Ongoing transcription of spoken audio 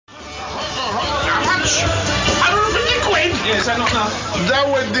much? 150 quid? Yeah, is that not enough?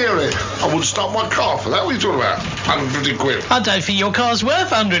 Nowhere near it. I wouldn't start my car for that. What are you talking about? 150 quid. I don't think your car's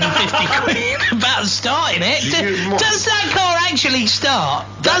worth 150 quid. About starting it. Does that car actually start?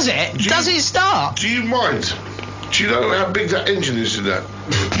 Does it? Does it start? Do you mind? Do you know how big that engine is in that?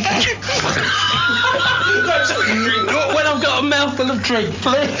 When I've got a mouthful of drink,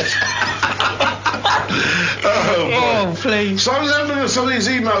 please. Oh, please. So I was having some of these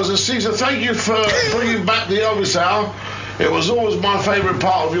emails, and Caesar, thank you for bringing back the Elvis Hour. It was always my favourite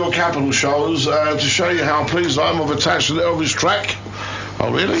part of your Capital shows, to show you how pleased I am of attached to the Elvis track.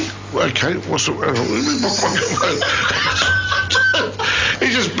 Oh, really? Okay, what's the... He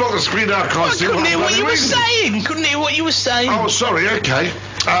just blocked the screen out. I can't see couldn't hear what you were saying. Couldn't hear what you were saying. Oh, sorry, okay.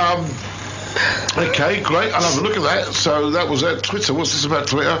 Okay, great. I'll have a look at that. So that was at Twitter. What's this about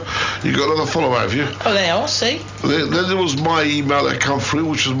Twitter? You got another follow, have you? Oh, there are, see? Then there was my email that come through,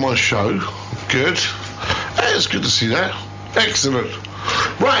 which was my show. Good. Hey, it's good to see that. Excellent.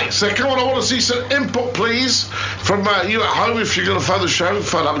 Right, so come on, I want to see some input, please, from you at home. If you're going to phone the show,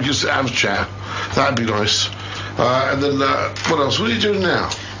 phone up and just have a chat. That'd be nice. And then, what else? What are you doing now?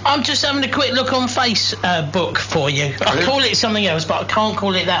 I'm just having a quick look on Facebook for you. I call it something else, but I can't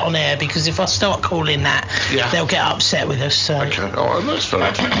call it that on air, because if I start calling that, they'll get upset with us. So. Okay, alright, that's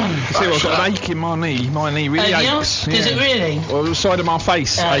fair. See, I've got an ache in my knee. My knee really aches. Is it really? Well, the side of my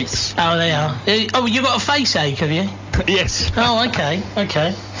face aches. Oh, they are. Oh, you got a face ache, have you? Yes. Oh, okay.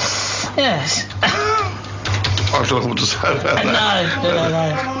 Yes. I don't know what to say about that.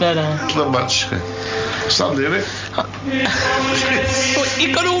 No. Not much. Sunday, isn't it?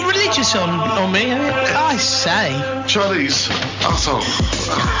 You got all religious on me, haven't you? I say. Chinese. Asshole.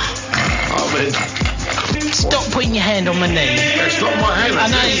 Amen. Stop putting your hand on my knee. It's not my hand. I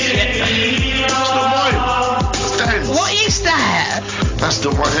know. It's not mine. Dan's. What is that? That's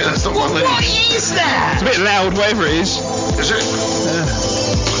not my hand. That's not my knee. What is that? It's a bit loud, whatever it is. Is it? Yeah.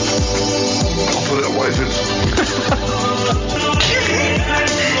 I'll put it away if it's...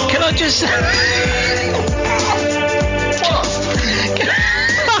 Can I just...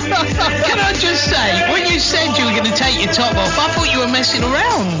 Can I just say, when you said you were going to take your top off, I thought you were messing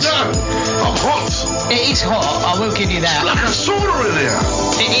around. No, I'm hot. It is hot, I will give you that. It's like a sauna in here.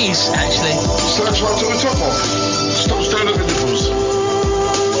 It is, actually. So that's why I took my top off. Stop staring at my nipples.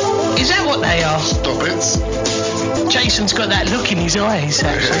 Is that what they are? Stop it. Jason's got that look in his eyes,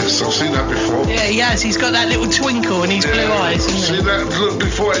 actually. Yes, I've seen that before. Yeah, he has. He's got that little twinkle in his blue eyes, I've hasn't he? seen that look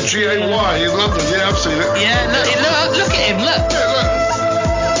before at GAY in London. Yeah, I've seen it. Yeah, look at him, look. Yeah, look.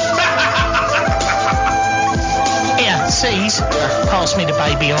 Here, C's. Pass me the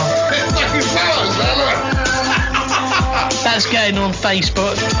baby on. Fucking flowers, man, look. That's going on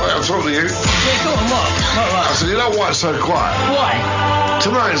Facebook. Wait, I'm talking to you. Yeah, go on, what? I said, you know why it's so quiet? Why?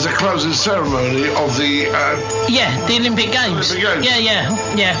 Tonight is the closing ceremony of the... the Olympic Games.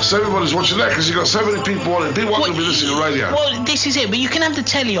 Yeah. So everybody's watching that because you've got so many people on it. People aren't going to be listening to radio. Well, this is it. But you can have the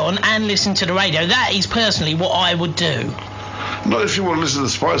telly on and listen to the radio. That is personally what I would do. Not if you want to listen to the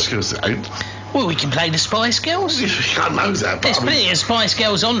Spice Girls, it ain't. Well, we can play the Spice Girls. I know that, but There's plenty of Spice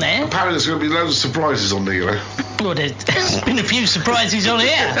Girls on there. Apparently there's going to be loads of surprises on there, you know. Well, there's been a few surprises on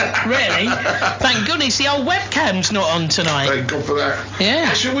here, really. Thank goodness the old webcam's not on tonight. Thank God for that. Yeah.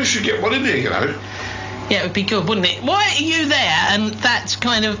 Actually, we should get one in here, you know. Yeah, it would be good, wouldn't it? Why are you there and that's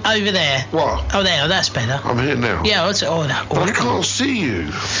kind of over there? What? Oh, there, that's better. I'm here now. Yeah, but I can't see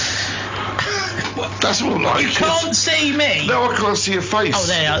you. That's more like You can't see me? No, I can't see your face. Oh,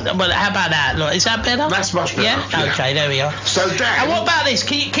 there. Well, how about that? Look, is that better? That's much better. Yeah? Okay, there we are. So, Dan... And what about this?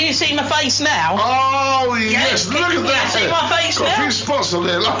 Can you see my face now? Oh, yes, look at that. Can you see my face got now? a few spots on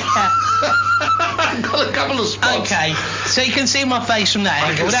there, look. Got a couple of spots. Okay, so you can see my face from that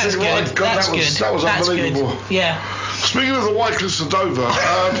angle. That's good. God, that was unbelievable. Good. Yeah. Speaking of the White Cliffs of Dover,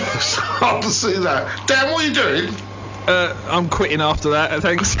 it's hard to see that. Dan, what are you doing? I'm quitting after that,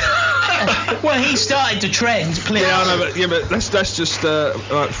 thanks. Well, he started to trend, please. Yeah, I know, but that's just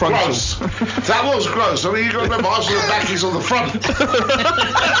frontal. Gross. That was gross. I mean, you got to remember, I was on the back, he's on the front.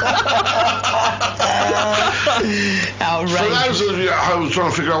 Outrageous. For those of you at home trying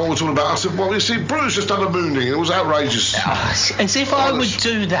to figure out what we're talking about, I said, well, you see, Bruce just done a mooning. It was outrageous. As if I would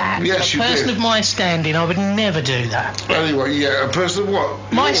do that. Yes, a person of my standing, I would never do that. Anyway, yeah, a person of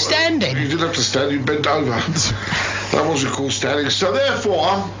what? My standing? You didn't have to stand, you bent over. That wasn't called standing. So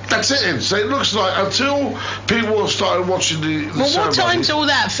therefore, that's it. So it looks like until people have started watching the Well, ceremony, what time's all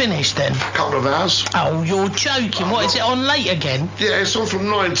that finished then? a couple of hours. Oh, you're joking. What, is it on late again? Yeah, it's on from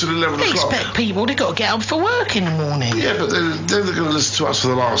 9 till 11 They o'clock. expect people, they've got to get up for work in the morning. Yeah, but then they're going to listen to us for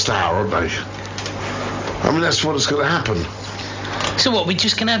the last hour, aren't they? I mean, that's what is going to happen. So what, we're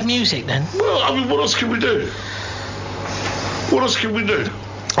just going to have music then? Well, I mean, what else can we do? What else can we do?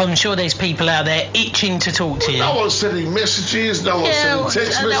 I'm sure there's people out there itching to talk to you. No one's sending messages, no one's sending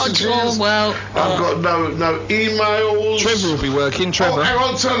text messages. I've got no emails. Trevor will be working, Trevor. Oh, hang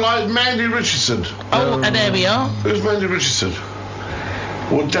on, so like Mandy Richardson. And there we are. Who's Mandy Richardson?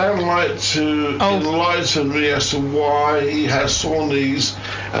 Would Dan like to enlighten me as to why he has sore knees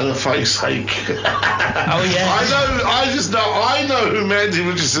and a face ache? Oh, yeah. I know who Mandy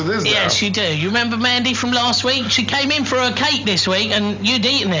Richardson is now. Yes, you do. You remember Mandy from last week? She came in for her cake this week and you'd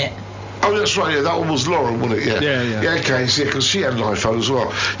eaten it. Oh, that's right, yeah, that one was Laura, wasn't it? Yeah. Yeah, okay, because she had an iPhone as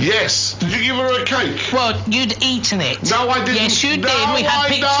well. Yes, did you give her a cake? Well, you'd eaten it. No, I didn't. Yes, you did. We had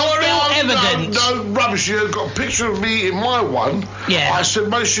pictorial evidence. No, rubbish. You got a picture of me in my one. Yeah. I said,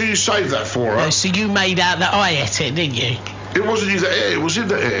 make sure you save that for her. No, so you made out that I ate it, didn't you? It wasn't you that ate it, it was him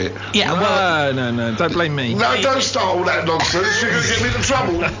that ate it. Yeah, well... No, don't blame me. No, don't start all that nonsense, you're going to get me into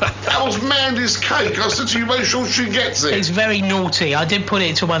trouble. That was Mandy's cake, I said to you, make sure she gets it. It's very naughty. I did put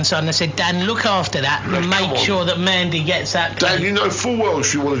it to one side and I said, Dan, look after that and make sure that Mandy gets that cake. Dan, you know full well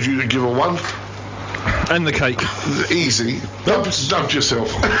she wanted you to give her one. And the cake. Easy. Dump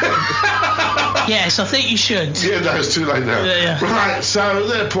yourself. Yes, I think you should. Yeah, no, it's too late now. Yeah. Right, so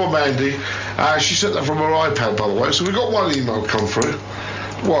there, poor Mandy. She sent that from her iPad, by the way. So we got one email come through.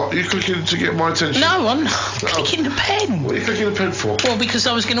 What, are you clicking to get my attention? No, I'm not clicking the pen. What are you clicking the pen for? Well, because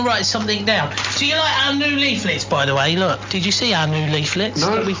I was going to write something down. Do you like our new leaflets, by the way? Look, did you see our new leaflets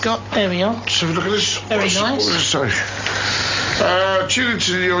that we've got? There we are. So look at this. Very nice. What does it say? Tune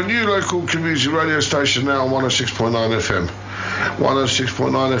into your new local community radio station now on 106.9 FM.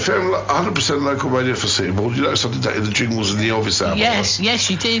 106.9 FM, 100% local radio for Seaboard. You noticed I did that in the jingles in the Elvis album. Yes,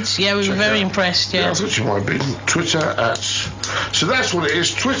 you did. Yeah, we were very impressed. Yeah, I thought you might be. Twitter at. So that's what it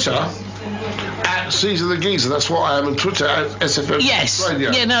is. Twitter at Caesar the Geezer. That's what I am. And Twitter at SFM. Yes.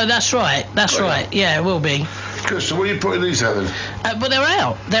 Radio. Yeah, no, that's right. That's right. Yeah, it will be. Good. So where are you putting these out then? But they're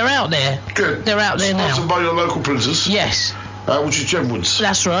out. They're out there. Good. They're out there now. Sponsored by your local printers. Yes. Which is Gemwoods.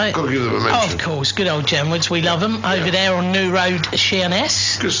 That's right. Got to give them a mention. Of course, good old Gemwoods. We love them. Over there on New Road,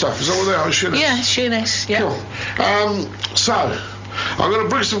 Sheerness. Good stuff. Is that what they are, Sheerness? Yeah, Sheerness. Yeah. Cool. So, I'm going to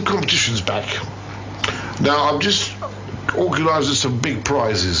bring some competitions back. Now, I'm just organising some big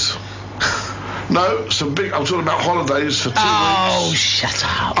prizes. No, I'm talking about holidays for 2 weeks. Oh, shut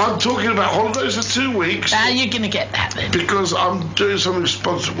up. I'm talking about holidays for 2 weeks. How are you going to get that then? Because I'm doing something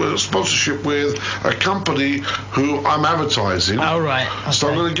sponsorship with a company who I'm advertising. Oh, right. Okay. So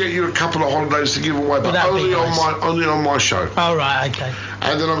I'm going to get you a couple of holidays to give away, but only on my show. Oh, right, okay.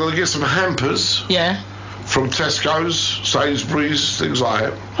 And then I'm going to get some hampers. Yeah. From Tesco's, Sainsbury's, things like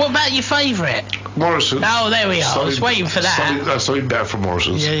that. What about your favourite? Morrison's. Oh, there we are. I was waiting for that. Something better from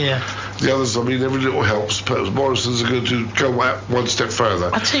Morrison's. Yeah. The others, I mean, every little helps, but Morrison's are going to go one step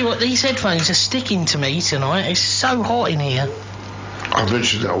further. I tell you what, these headphones are sticking to me tonight. It's so hot in here. I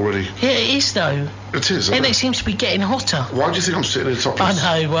mentioned that already. Yeah, it is though. It is. And it seems to be getting hotter. Why do you think I'm sitting in topless?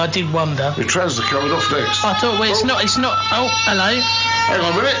 I know. Well, I did wonder. My trousers are coming off next. I thought, well, it's not. Oh, hello. Hang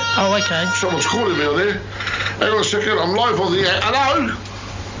on a minute. Oh, okay. Someone's calling me on here. Hang on a second. I'm live on the air. Hello.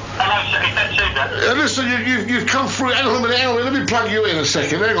 Hello, sir. Is that Caesar? Listen, you've come through. Hang on a minute. Let me plug you in a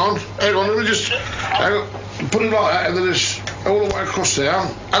second. Hang on. Let me just put it like that, and then it's all the way across there.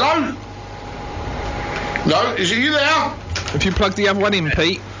 Hello. No, is it you there? If you plug the other one in,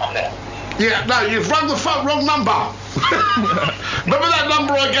 Pete. I'm there. Yeah, no, you've rung the wrong number. Remember that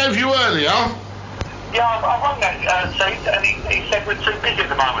number I gave you earlier? Yeah, I rung that, Steve, and he said we're too busy at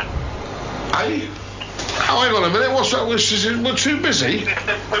the moment. Hey? Oh, hang on a minute, what's that? We're too busy?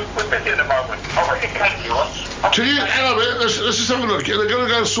 We're busy at the moment. I'll ring a cake you want. Hang on a minute, let's just have a look. They're going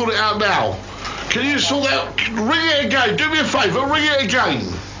to go and sort it out now. Can you sort that out? Ring it again, do me a favour, ring it again.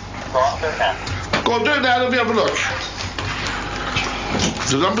 Right, I'll do it now. Go on, do it now, let me have a look.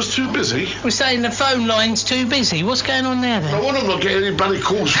 The number's too busy. We're saying the phone line's too busy. What's going on there then? No wonder I'm not getting any bloody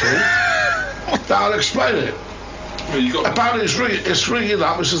calls for it. I'll explain it. Well, apparently it's ringing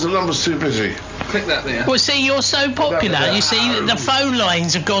up. It says the number's too busy. Click that there. Well, see, you're so popular. You see, the phone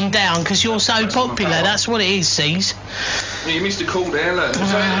lines have gone down because you're so popular. That's what it is, Cease. Yeah, you missed a call there, look. Is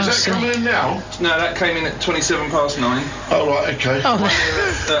that coming in now? No, that came in at 9:27. Oh, right, okay. Oh,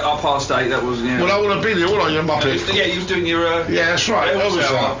 8:30, that was, yeah. Well, I would have been here, wouldn't I, you muppet? Yeah, you was doing your... yeah, that's right. Elvis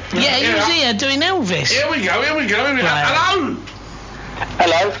hour. Yeah, he was here doing Elvis. Here we go. Right. Hello?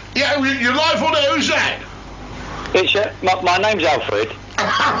 Hello? Yeah, you're live on there. Who's that? It's, my name's Alfred.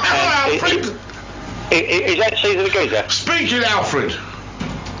 Hello, Alfred. Is that Caesar the Geezer? Speaking, Alfred.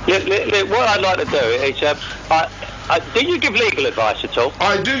 What I'd like to do is, do you give legal advice at all?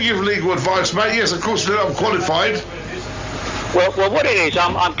 I do give legal advice, mate. Yes, of course, I'm qualified. Well, what it is,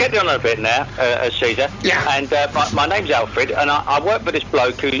 I'm getting on a bit now, Caesar. Yeah. And my name's Alfred, and I work for this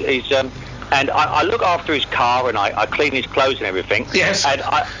bloke who is, and I look after his car, and I clean his clothes and everything. Yes. And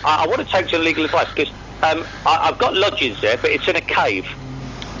I want to take some legal advice, because I've got lodgings there, but it's in a cave.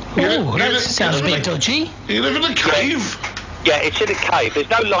 Oh, that sounds a bit dodgy. You live in a cave? Yeah, it's in a cave.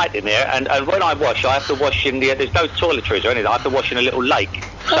 There's no light in there, and when I wash, I have to wash in the... There's no toiletries or anything. I have to wash in a little lake.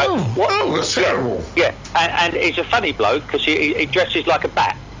 So That's terrible. Yeah, and he's a funny bloke, because he dresses like a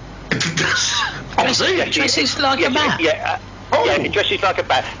bat. Dresses like a bat? Yeah, he dresses like a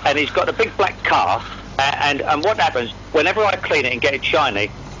bat, and he's got a big black car, and what happens, whenever I clean it and get it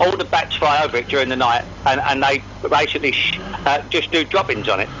shiny, all the bats fly over it during the night, and they basically just do drop-ins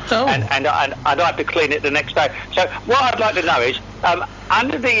on it. Oh. And I have to clean it the next day. So what I'd like to know is, under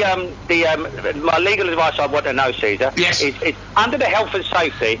my legal advice I want to know, Caesar, yes. is under the health and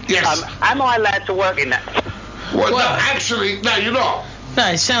safety, yes. Am I allowed to work in that? Well, no, actually, no, you're not. No,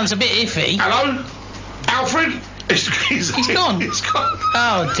 it sounds a bit iffy. Hello? Alfred? He's gone. He's gone.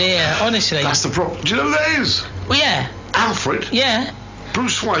 Oh, dear, honestly. That's the problem. Do you know who that is? Well, yeah. Alfred? Yeah.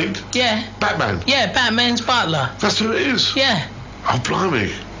 Bruce Wayne? Yeah. Batman? Yeah, Batman's butler. That's who it is? Yeah. Oh,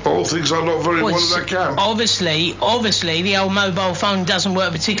 blimey. All things are not very well in that camp. Obviously, the old mobile phone doesn't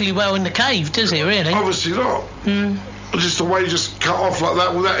work particularly well in the cave, does it, really? Obviously not. Just the way you just cut off like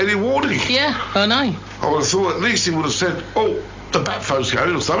that without any warning. Yeah, I know. I would have thought at least he would have said, oh, the bat phone's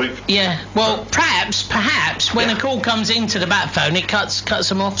going or something. Yeah, well, perhaps, when a call comes into the bat phone, it cuts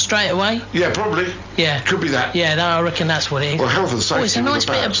them off straight away. Yeah, probably. Yeah. Could be that. Yeah, I reckon that's what it is. Well, health and safety. It's a nice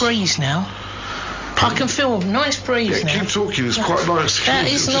bit of breeze now. I can feel a nice breeze now. Keep talking, it's quite nice. That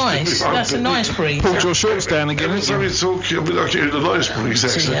is nice. That's a nice breeze. Pulled your shorts down again, Every time you talk, I'll be like hearing a nice breeze,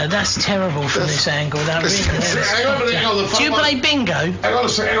 actually. Yeah, that's terrible from this angle. That really is. Hang on a minute, on the phone. Do you play bingo? Hang on a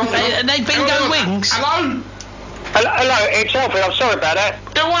second. Are they bingo wings? Hello? Hello, it's Alfred. I'm sorry about that.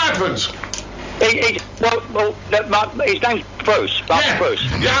 Yeah, what happened? His name's Bruce. Bruce.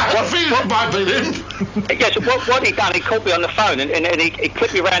 Yeah, I feel it might be him. Yes, what he done, he called me on the phone and he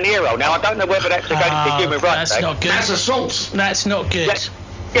clipped me around the ear hole. Now, I don't know whether that's against the human rights. That's not good. That's assault. That's not good.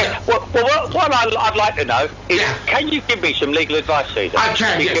 Yeah, well, what I'd like to know is, can you give me some legal advice, Caesar? I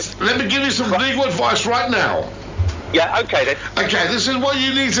can, yes. Let me give you some legal advice right now. Yeah, okay then. Okay, this is what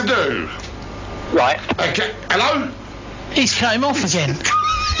you need to do. Right. Okay, hello? He's cut him off again.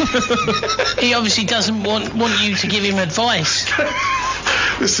 He obviously doesn't want you to give him advice.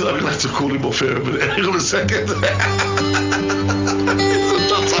 Listen, I'm going to have to call him off here a minute. Hang on a second. Let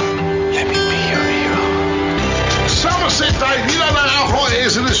me be your hero. Somerset, Dave, you don't know how hot it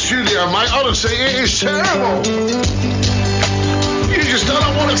is in the studio, mate. Honestly, it is terrible. You just don't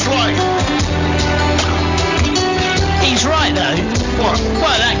know what it's like. He's right, though. What?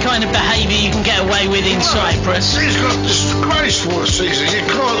 Well, that kind of behaviour you can get away with in Cyprus. He's got disgraceful season. You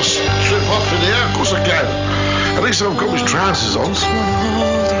can't slip up in here. Of course I can. At least I've got my trousers on.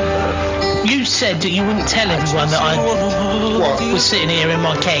 You said that you wouldn't tell everyone that I was sitting here in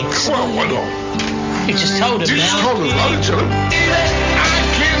my kegs. Well, why not? You just told them now. You just told them, I didn't tell them. I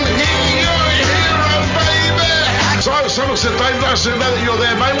can hear your hero, baby. So, someone said, Dave, nice to know that you're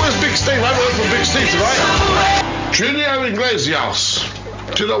there, mate. Where's Big Steve? I work for Big Steve tonight. Julio Iglesias.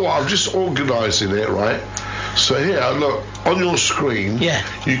 Do you know what? I'm just organising it, right? So here, look, on your screen,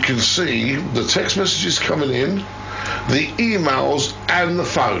 you can see the text messages coming in, the emails, and the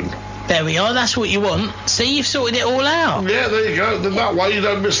phone. There we are, that's what you want. See, you've sorted it all out. Yeah, there you go. Then that way you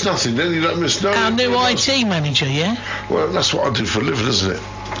don't miss nothing. Then you don't miss no... Our new IT manager, yeah? Well, that's what I do for a living, isn't it?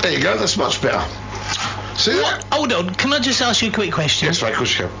 There you go, that's much better. See that? Hold on, can I just ask you a quick question? Yes, mate, of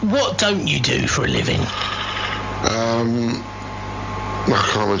course you can. What don't you do for a living? I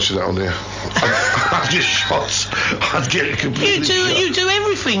can't mention that on there. I'm just shots. I'd get it completely You do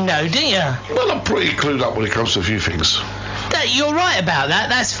everything, though, don't you? Well, I'm pretty clued up when it comes to a few things. You're right about that.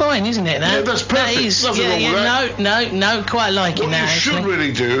 That's fine, isn't it? Yeah, that's perfect. That is, nothing wrong with that. No, quite liking that. What you should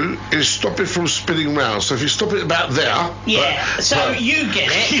really do is stop it from spinning round. So if you stop it about there... Yeah, you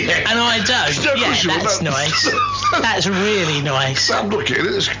get it, and I don't. No, yeah, that's nice. That's really nice. I'm looking at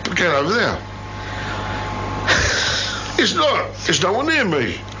it. It's going over there. It's not. It's no one near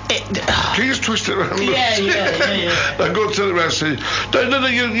me. Can you just twist it around? Yeah. I've got to turn it around. See, no.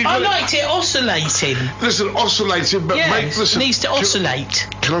 You I liked it oscillating. Listen, oscillating, but listen. It needs to oscillate.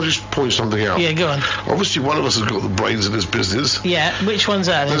 Can can I just point something out? Yeah, go on. Obviously, one of us has got the brains in this business. Yeah, which one's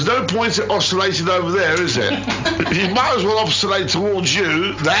that then? There's no point in oscillating over there, is there? You might as well oscillate towards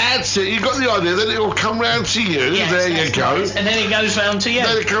you. That's it. You got the idea. Then it will come round to you. Yes, there you go. Nice. And then it goes round to you.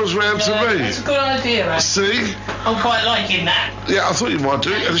 Then it comes round to me. That's a good idea, right? See? I'm quite liking that. Yeah, I thought you might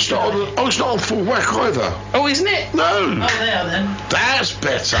do it. And it's not on. It's not on full whack either. Oh, isn't it? No. Oh, there then. That's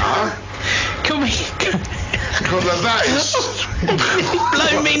better. Can we? God, that is.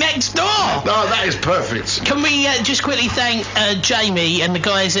 Blow me next door. No, that is perfect. Can we just quickly thank Jamie and the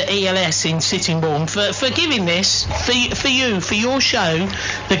guys at ELS in Sittingbourne for giving this for your show.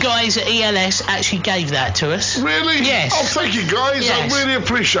 The guys at ELS actually gave that to us. Really? Yes. Oh, thank you, guys. Yes. I really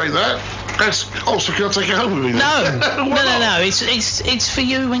appreciate that. That's also, can I take it home with me? No. No. It's for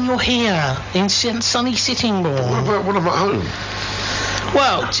you when you're here in sunny Sittingbourne. What about home?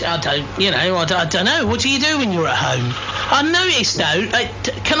 Well, I don't know. What do you do when you're at home? I noticed, though,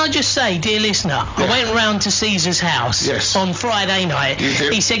 can I just say, dear listener, I went round to Caesar's house on Friday night. You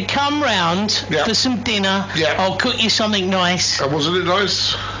did? He said, come round for some dinner. Yeah. I'll cook you something nice. And wasn't it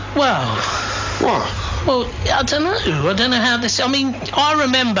nice? Well... What? Well, I don't know. I don't know how this... I mean, I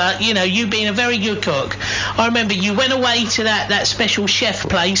remember, you being a very good cook. I remember you went away to that special chef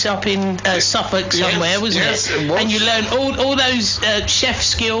place up in Suffolk somewhere, wasn't it? Yes, it was. And you learned all those chef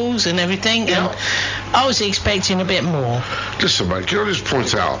skills and everything. Yeah. And I was expecting a bit more. Listen, mate, can I just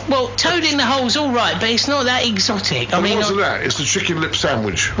point out? Well, toad in the hole's all right, but it's not that exotic. It wasn't that. It's the chicken lip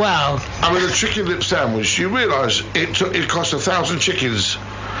sandwich. Well... I mean, the chicken lip sandwich, you realise it cost 1,000 chickens...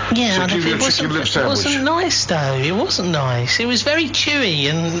 Yeah, to give you a chicken lip sandwich. It wasn't nice though. It wasn't nice. It was very chewy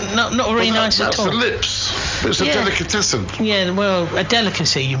and not very nice at all. That's the lips. It's a delicatessen. Yeah, well, a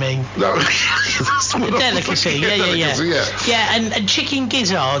delicacy, you mean? No, that's a delicacy. Yeah, and chicken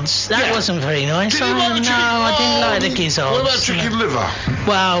gizzards. That wasn't very nice. Did you like the chicken? I didn't like the gizzards. What about chicken liver?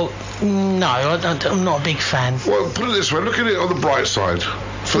 Well, no, I'm not a big fan. Well, put it this way. Look at it on the bright side.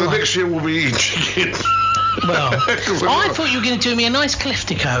 For the next year, we'll be eating chicken. Well, I thought you were going to do me a nice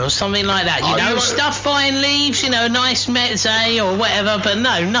Cliftico or something like that, stuffed vine leaves, a nice mezze or whatever, but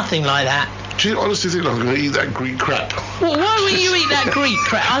no, nothing like that. Do you honestly think I'm going to eat that Greek crap? Well, why would you eat that Greek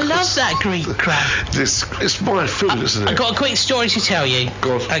crap? I love that Greek crap. It's my food, isn't it? I've got a quick story to tell you.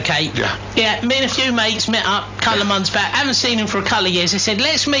 Go on. Okay. Yeah. Yeah, me and a few mates met up a couple of months back. Haven't seen them for a couple of years. They said,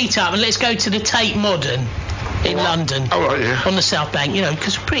 let's meet up and let's go to the Tate Modern. In London, on the South Bank,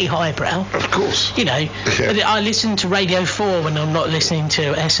 because we're pretty highbrow. Of course. I listen to Radio 4 when I'm not listening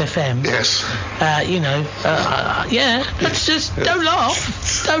to SFM. Yes. That's just don't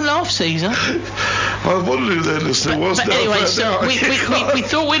laugh, Caesar. I wondered who their listener was. But anyway, so we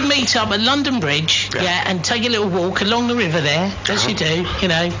thought we'd meet up at London Bridge, and take a little walk along the river there, as you do,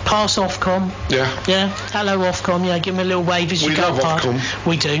 pass Ofcom. Yeah. Hello Ofcom, give them a little wave as you go past. Ofcom.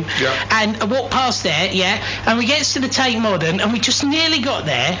 We do. Yeah. And walk past there, and we get to the Tate Modern, and we just nearly got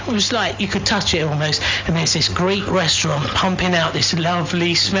there. It was like you could touch it almost. And there's this Greek restaurant pumping out this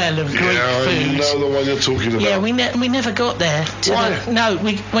lovely smell of Greek food. I know the one you're talking about. Yeah, we never got there. Why? No,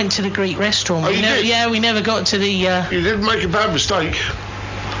 we went to the Greek restaurant. Oh, you did? Yeah, we never got to the... You didn't make a bad mistake.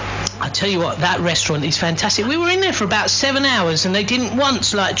 I tell you what, that restaurant is fantastic. We were in there for about 7 hours, and they didn't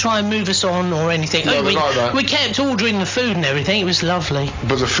once try and move us on or anything. No, we kept ordering the food and everything. It was lovely.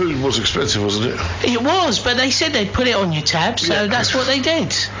 But the food was expensive, wasn't it? It was, but they said they'd put it on your tab, so that's what they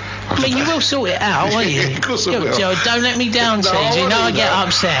did. I mean, you will sort it out, won't you? Of course I will. Joe, don't let me down, Steve. I get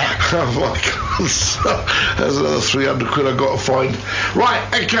upset. Oh, my God. There's another 300 quid I've got to find.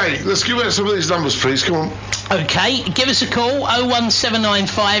 Right, okay, let's give out some of these numbers, please. Come on. Okay, give us a call,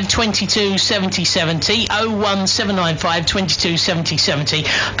 01795 22 70 70, 01795 22 70 70.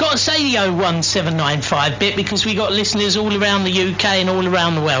 Got to say the 01795 bit because we got listeners all around the UK and all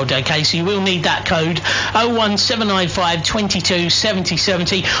around the world, okay, so you will need that code, 01795 22 70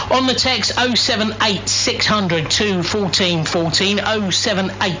 70. On the text, 078 600 214 14,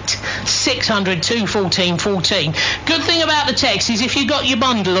 078 600 214 14. Good thing about the text is if you got your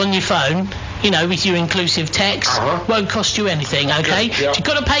bundle on your phone, with your inclusive text, won't cost you anything, okay? Yeah. You've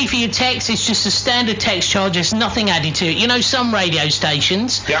got to pay for your text. It's just a standard text charge. There's nothing added to it. Some radio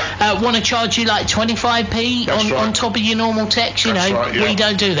stations want to charge you like 25p on top of your normal text. We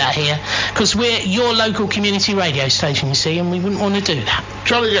don't do that here because we're your local community radio station, you see, and we wouldn't want to do that.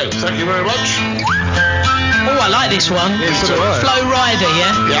 Jolly good. Thank you very much. Oh, I like this one. It's all right. Flo Rida,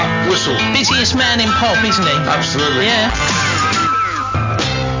 yeah? Yeah, Whistle. Busiest man in pop, isn't he? Absolutely. Yeah.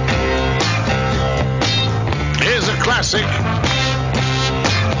 Here's a classic.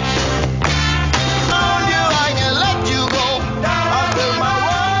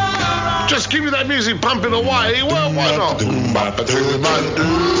 just give you that music pumping away. Well, why not? Oh,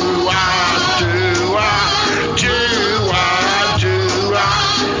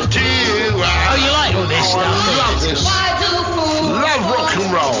 you like all this stuff? Love this. Love rock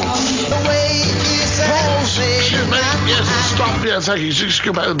and roll. Excuse me. Yes, stop. Yeah, thank you. Just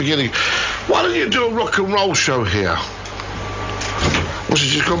go back to the beginning. Why don't you do a rock and roll show here? What's it?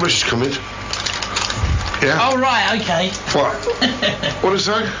 Just got a message coming. Yeah. Oh, right, okay. What? What did it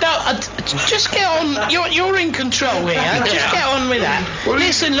say? No, just get on. You're in control here. Just get on with that.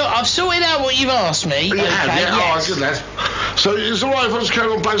 Listen, look, I've sorted out what you've asked me. You have, yeah. Yes. Oh, good lad. So it's all right if I just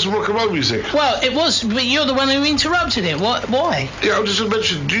carry on playing some rock and roll music? Well, it was, but you're the one who interrupted it. Why? Yeah, I just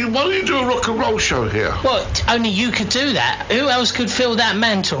mentioned, why don't you do a rock and roll show here? Well, only you could do that. Who else could fill that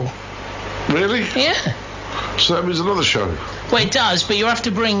mantle? Really? Yeah. So that means another show? Well, it does, but you have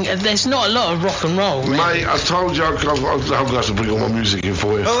to bring... there's not a lot of rock and roll, really. Mate, I told you I'm going to have to bring all my music in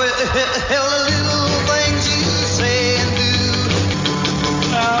for you. Oh, hell, the little things you say and do.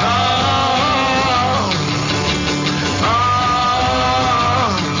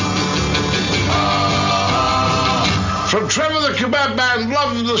 From Trevor the Kebab Man,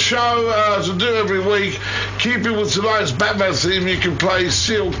 love the show to do every week. Keeping with tonight's Batman theme, you can play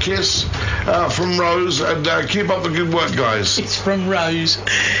Seal Kiss from Rose, and keep up the good work, guys. It's from Rose.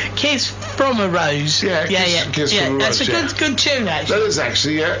 Kiss from a Rose. Yeah, Kiss from a Rose. That's a good tune, actually. That is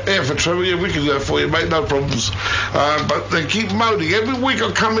actually, yeah, for Trevor, yeah, we can do it for you, mate, no problems. But they keep moaning. Every week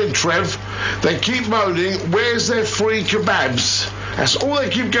I come in, Trev, they keep moaning, where's their free kebabs? That's all they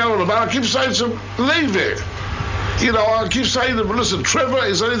keep going on about. I keep saying to them, leave it. You know, I keep saying to them, listen, Trevor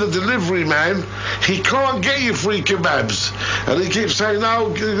is only the delivery man. He can't get you free kebabs. And he keeps saying, no,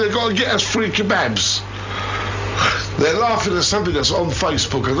 they've got to get us free kebabs. They're laughing at something that's on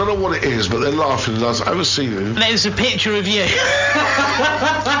Facebook. I don't know what it is, but they're laughing at us. I haven't seen it. There's a picture of you.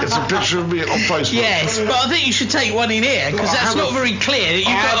 It's a picture of me on Facebook. Yes, but I think you should take one in here, because that's not very clear. You've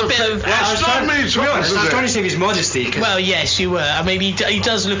got a bit of... That's not me talking, I was trying to save his modesty. Well, yes, you were. I mean, he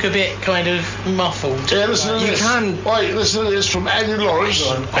does look a bit kind of muffled. Yeah, listen to this. Wait, listen to this from Andy Lawrence.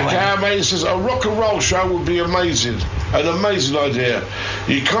 Okay, our mate says, a rock and roll show would be amazing. An amazing idea.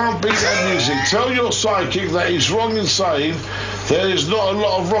 You can't beat that music. Tell your psychic that he's wrong in saying there is not a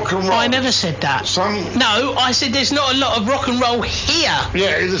lot of rock and roll. I never said that. No, I said there's not a lot of rock and roll here.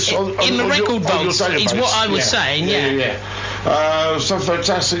 Yeah, in the record vaults is what I was saying. Yeah. Some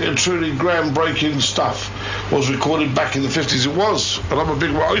fantastic and truly groundbreaking stuff was recorded back in the 50s. It was, and I'm a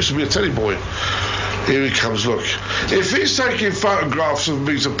big... I used to be a telly boy. Here he comes, look. If he's taking photographs of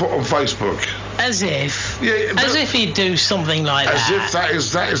me to put on Facebook... As if. Yeah, as if he'd do something like that. As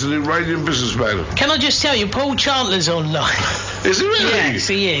if that is an Iranian businessman. Can I just tell you, Paul Chandler's online. Is he really? Yes,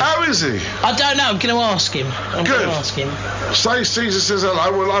 he is. How is he? I don't know. I'm going to ask him. Good. Say Caesar says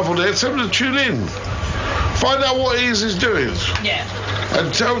hello. We're live on there. Tell him to tune in. Find out what he's doing. Yeah.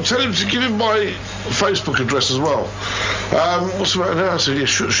 And tell him to give him my Facebook address as well. What's the matter now? I said, yeah,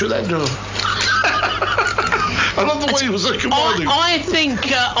 should that do him? I love the way he was commanding. I think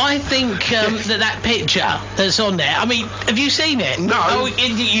that picture that's on there. I mean, have you seen it? No. Oh,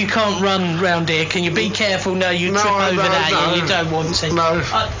 you can't run round here. Can you be careful? No, you trip over that. No. You don't want to. No.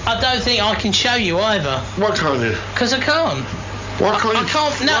 I don't think I can show you either. Why can't you? Because I can't. Why can't you? I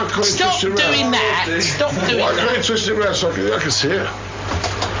can't. No, stop doing that. Stop doing that. Why can't you twist it around so I can see it?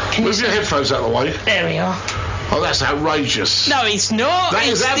 Move your headphones out of the way. There we are. Oh, that's outrageous. No, it's not.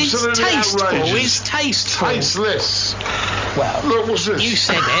 It's absolutely tasteful. outrageous. It's tasteful. Tasteless. Well, look, what's this? You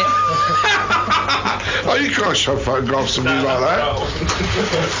said it. Oh, you can't show photographs of me like that.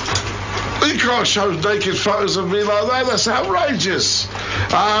 You can't show naked photos of me like that. That's outrageous.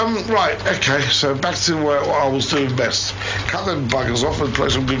 Right, okay, so back to what I was doing best. Cut them buggers off and play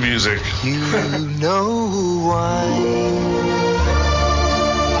some good music. You know why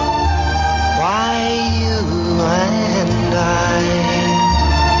you and I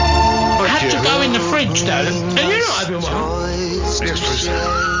had to go in the fridge, though. And you're not having one. Yes, please.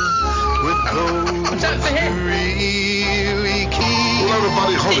 What's that for him? All over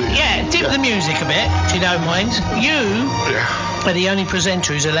Buddy Holly. Yeah, dip the music a bit, if you don't mind. You are the only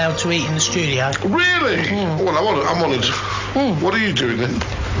presenter who's allowed to eat in the studio. Really? Well, I'm honoured. What are you doing then?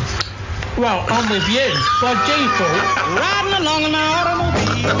 Well, I'm with you. By default. Riding along in my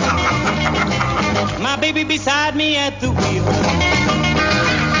automobile. My baby beside me at the wheel.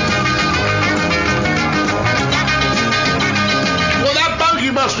 Well, that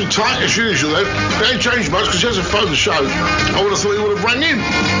bogey must must be tight as usual then. They ain't changed much because he hasn't phoned the show. I would have thought he would have rang in.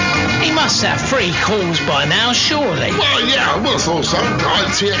 He must have 3 calls by now, surely. Well, yeah, I would have thought so.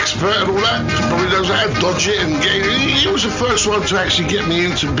 IT expert and all that. Probably knows how to dodge it and get it. He was the first one to actually get me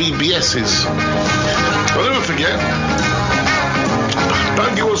into BBS's. I'll never forget.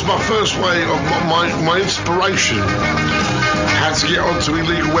 Bogey was my first way of my inspiration. Had to get onto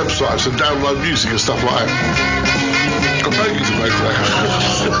illegal websites and download music and stuff like that. Bogey's a great player.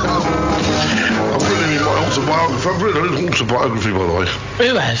 I've written in my autobiography. I've written an autobiography, by the way.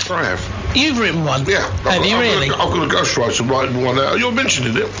 Who has? I have. You've written one? Yeah. Have you really? I've got a ghostwriter writing one out. You're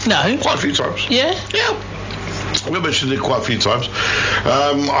mentioning it? No. Quite a few times. Yeah? Yeah. We've mentioned it quite a few times.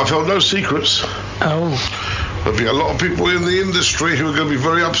 I've held no secrets. Oh. There'll be a lot of people in the industry who are going to be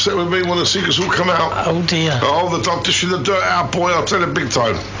very upset with me when the secrets all come out. Oh dear. Oh, I'm dishing the dirt out, boy, I'll tell you big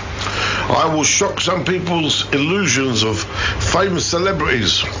time. I will shock some people's illusions of famous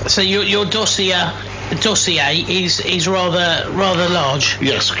celebrities. So your dossier is rather large.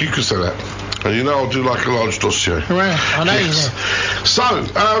 Yes, you could say that. And you know I'll do like a large dossier. Right, I know yes. you do. So,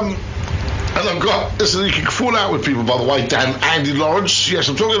 and I've got, listen, you can fall out with people, by the way, Dan, Andy Lawrence. Yes,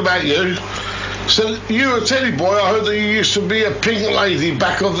 I'm talking about you. So, you're a teddy boy. I heard that you used to be a pink lady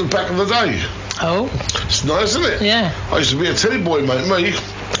back of the day. Oh. It's nice, isn't it? Yeah. I used to be a teddy boy, mate. Me.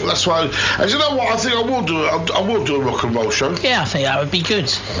 That's why. And you know what? I think I will do it. I will do a rock and roll show. Yeah, I think that would be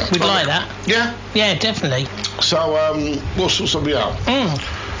good. We'd like that. Yeah. Yeah, definitely. So we'll sort something out.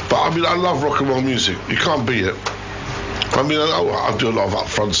 But I mean, I love rock and roll music. You can't beat it. I mean, I do a lot of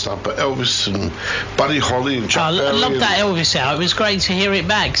upfront stuff, but Elvis and Buddy Holly and Chuck Berry. I love that Elvis out. It was great to hear it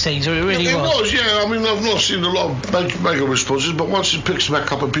back, Caesar. It really was. It was, yeah. I mean, I've not seen a lot of mega responses, but once it picks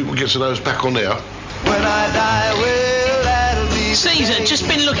back up and people get to know it's back on air. When I die, well, that'll be Caesar, just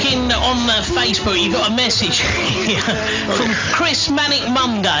been looking on Facebook. You got a message here from Chris Manic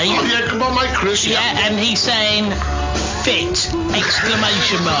Monday. Oh yeah, come on, mate, Chris. Yeah, and he's saying fit!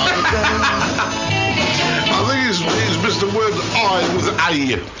 Exclamation mark. I think he's missed the word I with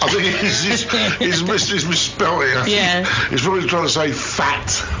A. I think he's misspelled it. Yeah. He's probably trying to say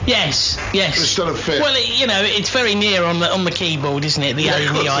fat. Yes. Instead of fit. Well, it's very near on the keyboard, isn't it? The A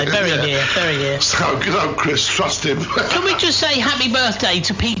and the I. Very near. So, good old Chris, trust him. Can we just say happy birthday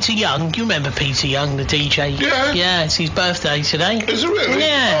to Peter Young? Do you remember Peter Young, the DJ? Yeah. Yeah, it's his birthday today. Is it really?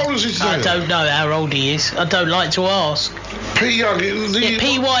 Yeah. How old is he today? I don't know how old he is. I don't like to ask. P. Young,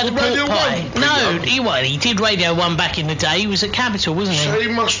 P.Y. the pork pie. No, he did Radio 1 back in the day. He was at Capital, wasn't he? So he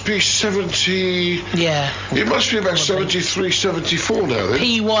must be 70... Yeah. He must be about 73, 74 now, then.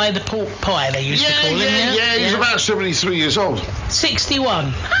 P.Y. the pork pie, they used to call him, Yeah, he's about 73 years old. 61.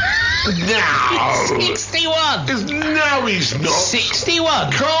 No. 61. No, he's not.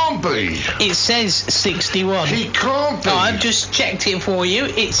 61. Can't be. It says 61. He can't be. Oh, I've just checked it for you.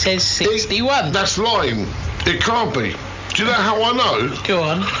 It says 61. That's lying. It can't be. Do you know how I know? Go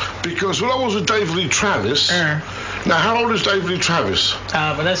on. Because when I was with David Lee Travis... Now, how old is David Lee Travis?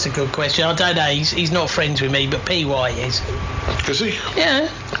 But that's a good question. I don't know. He's not friends with me, but PY is. Is he? Yeah.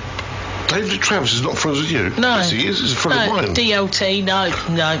 David Lee Travis is not friends with you? No. Yes, he is. He's a friend of mine. DLT, no.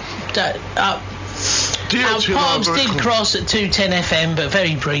 DLT our paths did cross at 210 FM, but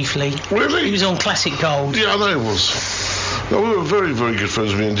very briefly. Really? He was on Classic Gold. Yeah, I know he was. No, we were very, very good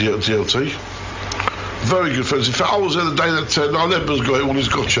friends with me and DLT. Very good friends. In fact, I was there the day that Nile got it when he's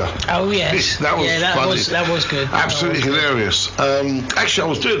gotcha. Oh yes, that was that was good. Absolutely hilarious. Actually, I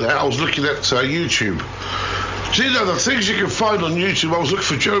was doing that. I was looking at YouTube. Do you know the things you can find on YouTube? I was looking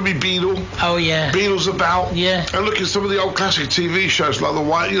for Jeremy Beadle. Oh yeah. Beatles About. Yeah. And looking at some of the old classic TV shows like the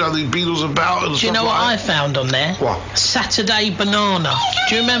Beatles About and stuff. Do you know what I found on there? What? Saturday Banana.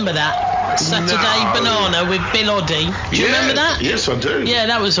 Do you remember that? Saturday Banana with Bill Oddie. Do you remember that? Yes, I do. Yeah,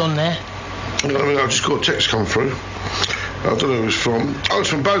 that was on there. I mean, I just got a text come through. I don't know who it's from. Oh, it's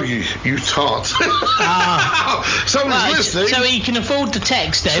from Bogey, you tart. Someone's listening. So he can afford the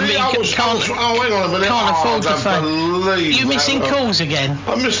text then, See, but he can't hang on a minute. Can't afford the phone. You missing that. calls again?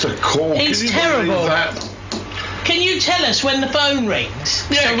 I missed a call. It's terrible. Can you tell us when the phone rings?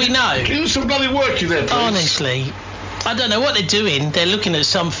 Yeah, so we know. Can you do some bloody work in there, please? Honestly. I don't know what they're doing. They're looking at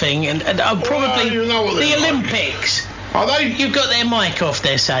something, and probably you know what the Olympics. Are they? You've got their mic off,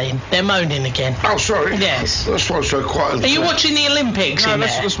 they're saying. They're moaning again. Oh, sorry. Yes. That's why I'm so quiet. Are you watching the Olympics in there?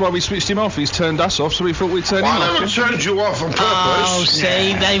 That's why we switched him off. He's turned us off, so we thought we'd turn him off. I never turned you off on purpose. Oh,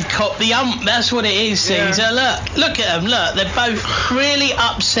 see, they've copped the ump. That's what it is, Caesar. Look at them. Look, they're both really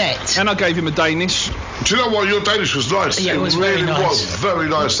upset. And I gave him a Danish. Do you know what? Your Danish was nice. Yeah, it was really very nice. Was very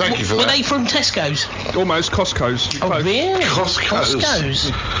nice. Thank you for that. Were they from Tesco's? Almost Costco's. Oh, really?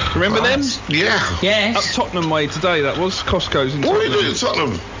 Costco's. Remember them? Yeah. Yes. Up Tottenham Way today, that was. Costco's in What are you Tottenham. doing in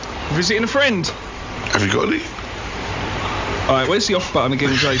Tottenham? Visiting a friend. Have you got any? Alright, where's the off button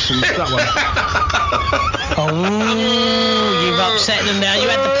again, Jason? That one. Oh, you've upset them now. You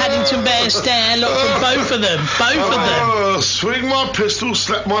had the Paddington Bear stare, look, from both of them. Swing my pistol,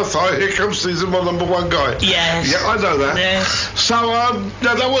 slap my thigh. Here comes Caesar, my number one guy. Yes. Yeah, I know that. Yes. So,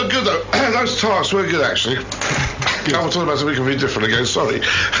 no, they were good though. Those tasks were good actually. I was talking about something completely different again. Sorry,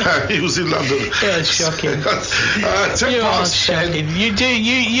 he was in London. You're shocking. 10 You are past 10. shocking. You do.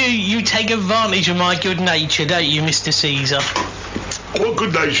 You take advantage of my good nature, don't you, Mr. Caesar? What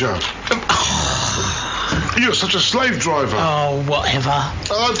good nature? You're such a slave driver. Oh, whatever.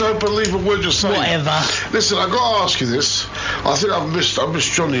 I don't believe a word you're saying. Whatever. Listen, I've got to ask you this. I think I've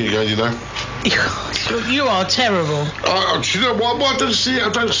missed Johnny again, you know. You are terrible. Do you know what? I don't see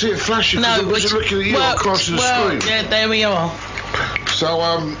it flashing. No, I was looking at you across the screen. Yeah, there we are. So,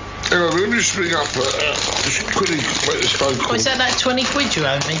 let me just bring up, just quickly make this phone call. Was that 20 quid you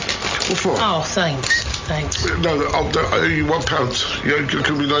owe me? What for? Oh, thanks. No, I owe you £1. You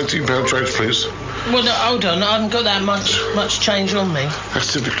can be £19 change, please. Well, no, hold on. I haven't got that much change on me.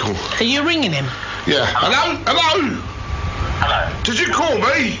 That's typical. Are you ringing him? Yeah. Hello? Hello. Did you call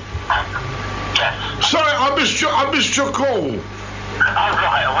me? Yes. Sorry, I missed your call. Oh,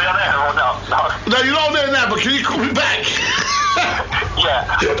 right. Are we on air or not? No, you're not on there now, but can you call me back?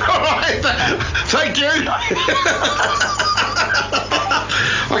 Yeah. All right. Thank you.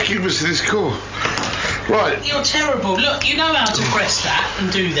 I keep missing this call. Right. You're terrible. Look, you know how to press that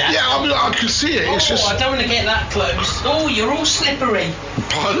and do that. Yeah, I mean, I can see it. It's just... I don't want to get that close. Oh, you're all slippery.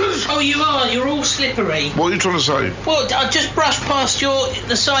 Pardon? Oh, you are. You're all slippery. What are you trying to say? Well, I just brushed past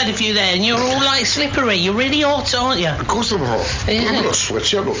the side of you there, and you're all like slippery. You're really hot, aren't you? Of course I'm hot. Yeah. I'm not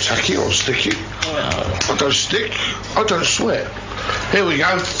sweaty. I'm not tacky. I'm sticky. I don't stick. I don't sweat. Here we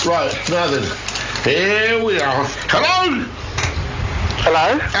go. Right, now then. Here we are. Hello?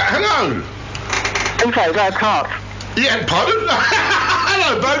 Hello? Hello? Okay, is that a cart? Yeah, pardon?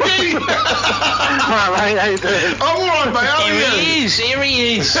 Hello, Bogey. Right, mate, how you doing? I'm all right, mate. How are you? Here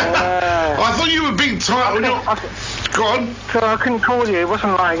he is. I thought you were being tight when you're... Go on. So I couldn't call you. It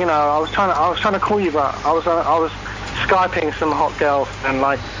wasn't like, you know, I was trying to call you, but I was Skyping some hot girls and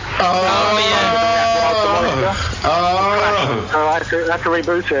like... Oh, yeah. So I had to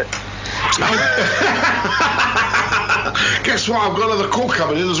reboot it. Guess what? I've got another call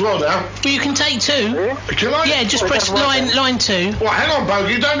coming in as well now. Well, you can take two. Really? Can I? Yeah, just press line 2. Well, hang on,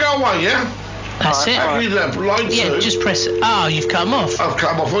 Bogey. Don't go away, yeah? That's it. I need that. Line 2. Yeah, just press it. Oh, you've come off. I've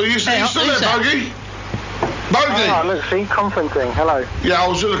come off. Well, you still there, who's that? Bogey? Bogey? Oh, look, see, conferencing. Hello. Yeah, I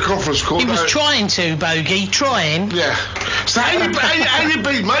was in a conference call. He was trying to, Bogey. Trying. Yeah. So how you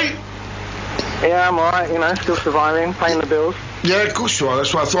been, mate? Yeah, I'm alright, you know, still surviving, paying the bills. Yeah, of course you are.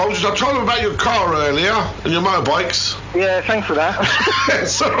 That's what I thought. I told him about your car earlier and your motorbikes. Yeah, thanks for that.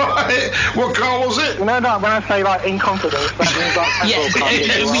 It's all right. What car was it? You know, like, when I say, like, in confidence, that means,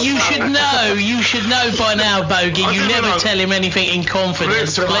 like, You should know by now, Bogey. You never tell him anything in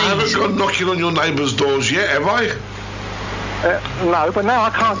confidence, Listen, please. I haven't gone knocking on your neighbours' doors yet, have I? No, but now I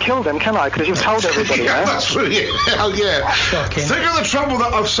can't kill them, can I? Because you've told everybody Yeah, now. that's true. Yeah. Shocking. Think of the trouble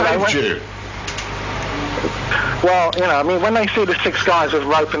that I've saved you. Well, you know, I mean, when they see the 6 guys with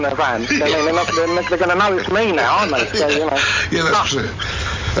rope in their van, they're going to know it's me now, aren't they? So, you know. Yeah, that's true.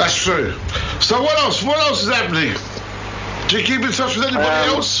 That's true. So what else? What else is happening? Do you keep in touch with anybody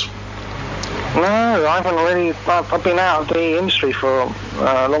else? No, I haven't really. I've been out of the industry for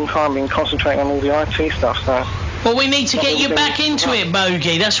a long time, been concentrating on all the IT stuff, so... Well, we need to get you back into it,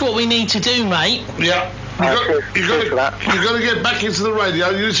 Bogey. That's what we need to do, mate. Yeah. You got to get back into the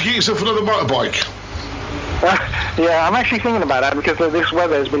radio. You need to get yourself another motorbike. Yeah, I'm actually thinking about that because this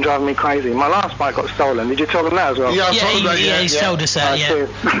weather has been driving me crazy. My last bike got stolen. Did you tell them that as well? Yeah, I told them that. Yeah, he's told us that. Yeah.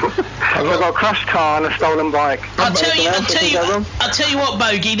 I've got a crashed car and a stolen bike. I'll tell you what,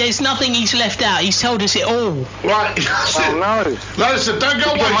 Bogey. There's nothing he's left out. He's told us it all. Right. Oh no. No, listen, don't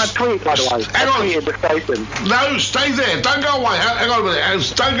go away. My tweet, by the way. Hang on. I tweeted the station. No, stay there. Don't go away. Hang on a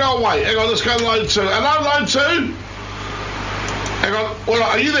minute. Don't go away. Hang on, let's go to line 2. Hello, line 2? Hang on. Well,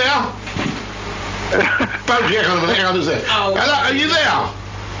 are you there? Bogey, hang on a minute. Hang on, who's there? Oh. Hello, are you there?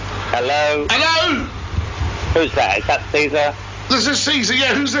 Hello? Hello? Who's that? Is that Caesar? This is Caesar.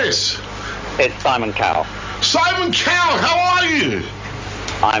 Yeah, who's this? It's Simon Cowell. Simon Cowell, how are you?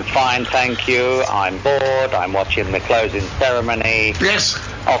 I'm fine, thank you. I'm bored. I'm watching the closing ceremony Yes.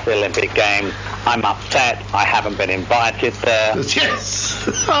 of the Olympic Games. I'm upset. I haven't been invited there. Yes.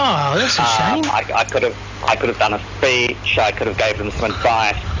 Oh, that's a shame. I could have done a speech. I could have gave them some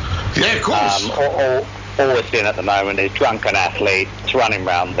advice. Yeah, of course. All we're seeing at the moment is drunken athletes running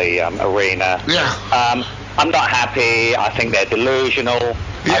around the arena. Yeah. I'm not happy. I think they're delusional.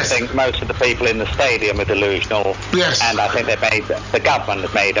 Yes. I think most of the people in the stadium are delusional. Yes. And I think the government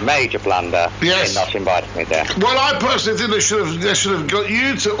has made a major blunder in not inviting me there. Well, I personally think they should have got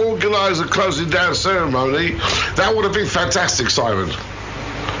you to organise a closing down ceremony. That would have been fantastic, Simon.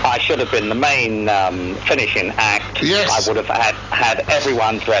 I should have been the main finishing act. Yes. I would have had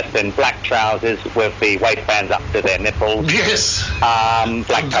everyone dressed in black trousers with the waistbands up to their nipples. Yes.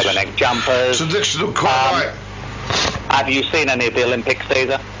 Black polo neck jumpers. Traditional, quite right. Have you seen any of the Olympics,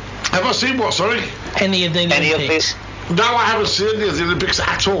 Caesar? Have I seen what, sorry? Any of the Olympics? No, I haven't seen any of the Olympics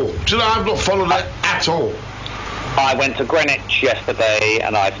at all. Do you know, I've not followed it at all. I went to Greenwich yesterday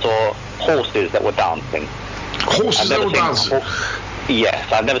and I saw horses that were dancing. Horses that were dancing?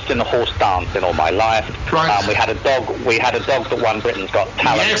 Yes, I've never seen a horse dance in all my life. Right. We had a dog that won Britain's Got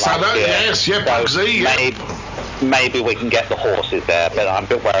Talent. Yes, I know. Year. Yes, yeah, Bugsy. Yeah. Maybe we can get the horses there, but I'm a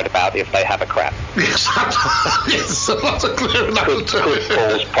bit worried about if they have a crap. Yes, yes, that's a clear enough. Could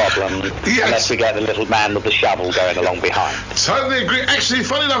cause problems unless we get the little man with the shovel going along behind. Totally agree. Actually,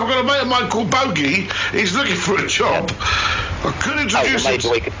 funny enough, I've got a mate of mine called Bogey. He's looking for a job. I could introduce him. Maybe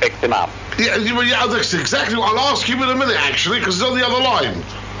we could fix him up. Yeah, that's exactly what I'll ask him in a minute, actually, because he's on the other line.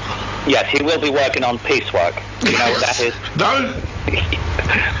 Yes, he will be working on piecework. You know what that is? No.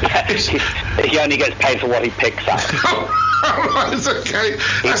 He only gets paid for what he picks up. Right, it's okay.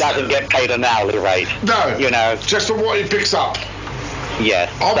 He doesn't get paid an hourly rate. No. You know. Just for what he picks up.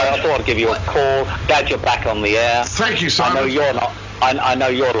 Yes. So I thought I'd give you a call. Glad you're back on the air. Thank you, Simon. I know you're not. I know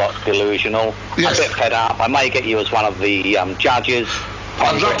you're a lot delusional. Yes. I'm a bit fed up. I may get you as one of the judges.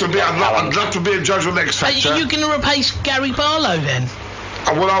 I'd love to be a judge on X Factor. Are you going to replace Gary Barlow then?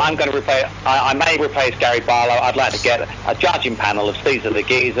 I'm going to replace. I may replace Gary Barlow. I'd like to get a judging panel of Caesar the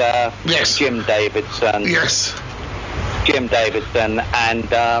Geezer, yes, Jim Davidson, yes, Jim Davidson,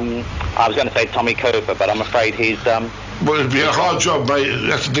 and I was going to say Tommy Cooper, but I'm afraid he's. Well, it'd be a hard job, mate.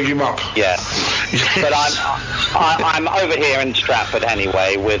 You have to dig him up. Yeah, yes. But I'm over here in Stratford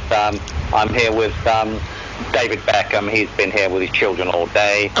anyway. I'm here with David Beckham. He's been here with his children all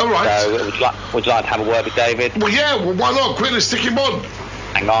day. All right. So would you like to have a word with David? Well, yeah. Well, why not? Quickly stick him on.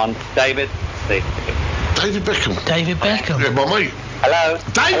 Hang on, David. David Beckham. David Beckham. Yeah, my mate. Hello.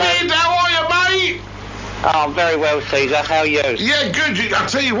 David, how are you, mate? Oh, I'm very well, Caesar. How are you? Yeah, good. I'll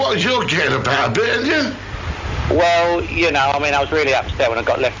tell you what, you're getting about a bit, aren't you? Well, you know, I mean, I was really upset when I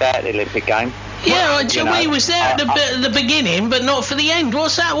got left out of the Olympic game. Yeah, we was there at the beginning, but not for the end.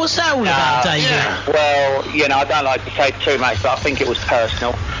 What's that all about, David? Yeah. Well, you know, I don't like to say too much, but I think it was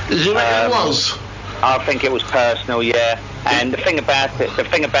personal. You reckon it was? I think it was personal, yeah. And the thing about it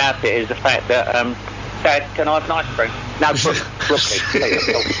is the fact that, Dad, can I have an ice cream? No, Brooklyn.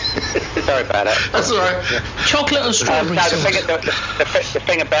 Sorry about that. That's all right. Yeah. Chocolate or strawberry sauce? The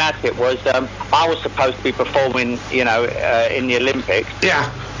thing about it was, I was supposed to be performing, you know, in the Olympics. Yeah.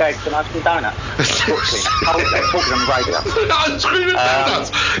 Dad, can I have some donuts? Brooklyn. Talking on the radio. Ice cream and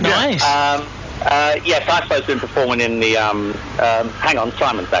donuts. Nice. Yes, I supposed to be performing in the. Hang on,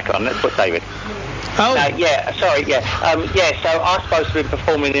 Simon's back on. Let's put David. Oh. Yeah, sorry, yeah. So I was supposed to be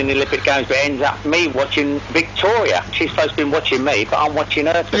performing in the Olympic Games, but it ends up me watching Victoria. She's supposed to be watching me, but I'm watching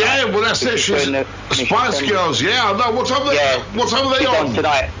her tonight. Yeah, well, that's it. She's Spice Girls, yeah, I know. What time are they on?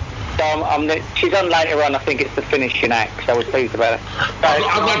 Tonight. So she's on later on. I think it's the finishing act, so we're pleased about it. So,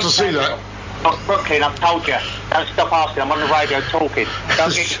 I'd like to see that. Oh, Brooklyn, I've told you. Don't stop asking. I'm on the radio talking.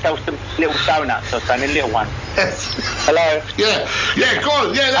 Don't get yourself some little donuts or something, little one. Hello? Yeah, go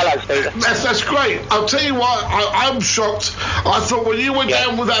on. Yeah, hello, Steve. That's great. I'll tell you what, I'm shocked. I thought when you went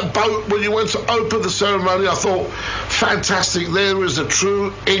down with that boat, when you went to open the ceremony, I thought, fantastic, there is a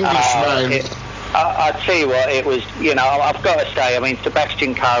true Englishman. I tell you what, it was, you know, I've got to say, I mean,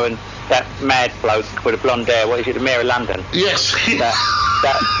 Sebastian Cohen, that mad bloke with the blonde hair, what is it, the Mayor of London? Yes.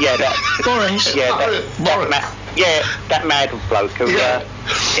 Boris. That mad bloke who,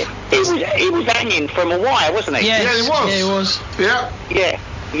 he was hanging from a wire, wasn't he? Yes. Yeah, he was. Yeah, he was.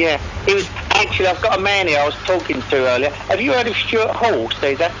 Yeah. He was, actually, I've got a man here I was talking to earlier. Have you heard of Stuart Hall,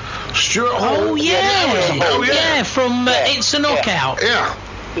 Caesar? Stuart Hall? Oh, yeah. From It's a Knockout.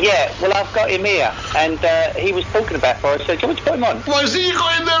 Yeah, well, I've got him here, and he was talking about Boris, so do you want to put him on? Well, is he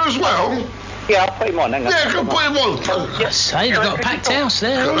got in there as well? Yeah, I'll put him on, hang on. Yeah, go put him on. Yes, they've got a packed house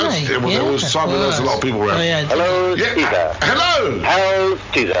there, haven't they? There was Simon, there's a lot of people around. Oh, yeah. Hello, Caesar. Hello,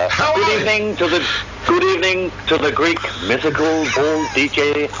 Caesar. Good evening to the Greek mythical ball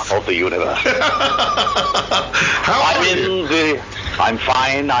DJ of the universe. How are you? I'm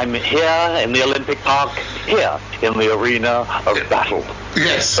fine. I'm here in the Olympic Park Here, in the arena of battle,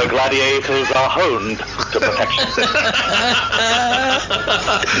 Yes. the gladiators are honed to perfection.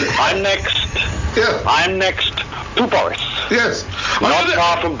 I'm next. Yeah. I'm next to Boris. Yes. Not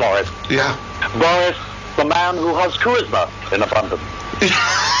far from Boris. Yeah. Boris, the man who has charisma in abundance.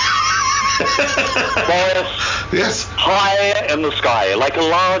 Boris, Yes. high in the sky, like a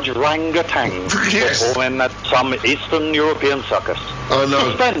large orangutan Yes. performing at some Eastern European circus. Oh, no.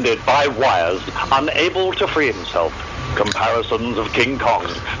 Suspended by wires, unable to free himself. Comparisons of King Kong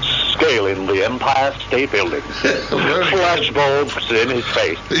scaling the Empire State Building. Flashbulbs in his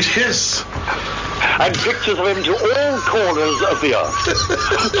face. Yes. And pictures of him to all corners of the earth.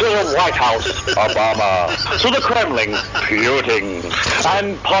 To the White House, Obama. To the Kremlin, Putin.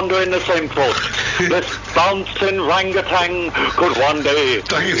 And pondering the same thought. This bouncing orangutan could one day be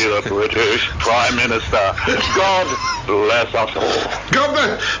the British Prime Minister. God bless us all. God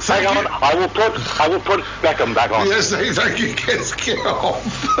bless. Thank Hang on, you. I will put Beckham back on. Yes, thank you. Get off.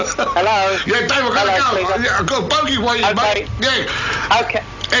 Hello. Yeah, Dave, I've got Hello, to go. Stephen. Yeah, I've got a bogey waiting, Okay. mate. Yeah. Okay.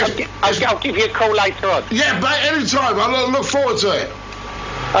 Yes. I'll give you a call later on. Yeah, mate, any time. I look forward to it.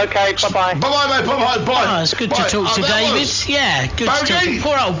 Okay, bye-bye. Bye-bye, mate. Bye-bye. Bye. Oh, it's good Bye. to talk to that David. was- Yeah, good to talk Bogey. to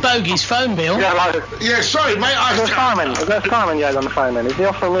poor old Bogey's phone bill. Yeah, like, Yeah, sorry, mate. there's Simon. There's Simon you had on the phone then. Is he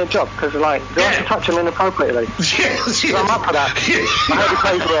offering me a job? Because, like, do I have to touch him inappropriately? Yes, I'm up for that. I heard he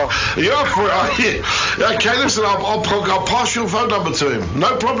plays well. You're up for it, are you? Okay, listen, I'll pass your phone number to him.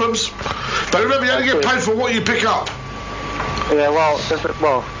 No problems. But remember, you only get paid for what you pick up. Yeah, well,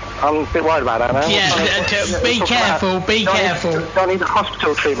 I'm a bit worried about that now. Yeah, be careful, be careful. Don't need a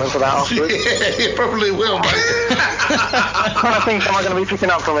hospital treatment for that afterwards. Yeah, you probably will, mate. What kind of things am I going to be picking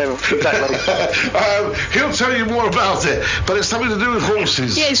up from him? Exactly. He'll tell you more about it, but it's something to do with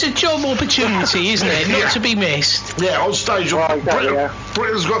horses. Yeah, it's a job opportunity, isn't it? Not Yeah. to be missed. Yeah, on stage. Well, exactly, yeah.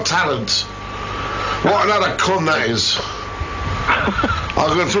 Britain's Got Talent. What another con that is.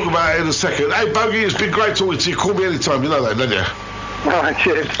 I'm going to talk about it in a second. Hey, Bogey, it's been great talking to you. Call me anytime, you know that, don't you? All right,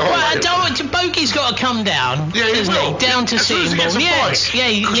 cheers. Well, Bogey's got to come down, Yeah, he isn't will. he? Down to As soon see as him. he gets a Yes, bike. yeah,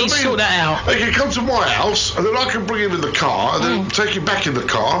 he 'Cause needs to sort that out. They can come to my house, and then I can bring him in the car, and then take him back in the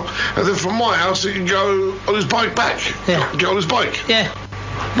car, and then from my house he can go on his bike back. Yeah. Get on his bike. Yeah.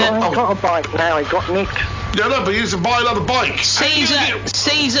 Oh, he's got a bike now. He got nicked. Yeah, no, but he needs to buy another bike.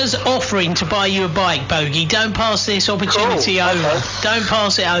 Caesar's offering to buy you a bike, Bogey. Don't pass this opportunity over. Okay. Don't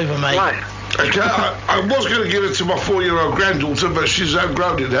pass it over, mate. Right. Okay, I was going to give it to my 4-year-old granddaughter, but she's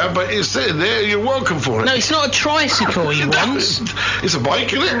outgrown it now. But it's sitting there. You're welcome for it. No, it's not a tricycle he wants. It's a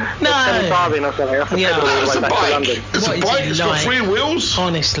bike, isn't it? Semi No. Barbie or something. I have to Yeah. pedal all the It's way a back to bike. London. It's What a is bike. it It's got like? 3 wheels.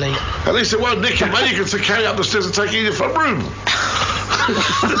 Honestly. At least it won't nick it, mate. You can carry it up the stairs and take it in your front room.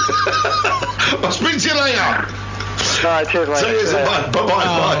 I'll speak to you later. All right, cheers, mate. Cheers, bye, bye,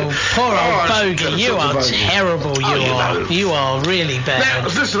 bye. Oh, poor old All right, Bogey. You talk to are Bogey. terrible, you you are. know. You are really Now, bad.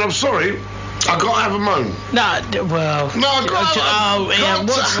 listen, I'm sorry. I got to have a moan. No, well... No, I got Oh, yeah, got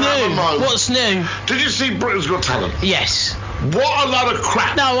what's to have a new? moan. What's new? Did you see Britain's Got Talent? Yes. What a load of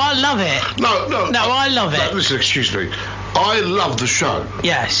crap. No, I love it. No, I love it. Listen, excuse me. I love the show.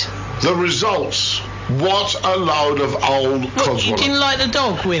 Yes. The results. What a load of old What, you codswallop. didn't like the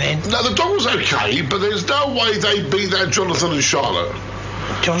dog winning? Now, the dog was okay, but there's no way they beat that Jonathan and Charlotte.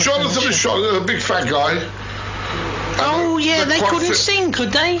 Jonathan and Charlotte, the big fat guy. Oh, yeah, They're they quite couldn't fit. sing,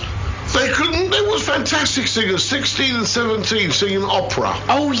 could they? They couldn't. They was fantastic singers, 16 and 17, singing opera.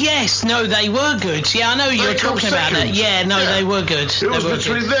 Oh, yes. No, they were good. Yeah, I know you're They come talking about that. second. Yeah, no, Yeah. they were good. It They was were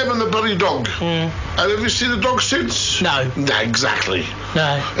between good. them and the bloody dog. Mm. And have you seen the dog since? No. No, exactly.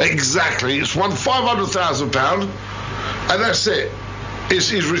 No. Exactly. It's won £500,000, and that's it.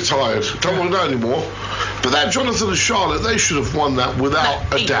 He's retired. Don't want to know anymore. But that Jonathan and Charlotte, they should have won that without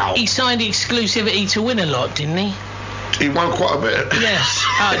a doubt. He signed exclusivity to win a lot, didn't he? He won quite a bit. Yes.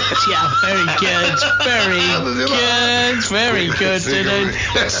 Oh, yeah, very good. Very good, didn't he?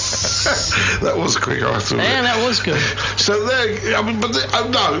 Yes. That was quick, I thought. Yeah, that was good. So there, I mean, but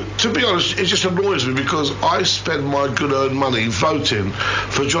no, to be honest, it just annoys me because I spend my good-earned money voting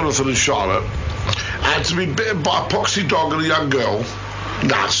for Jonathan and Charlotte, and to be bitten by a poxy dog and a young girl.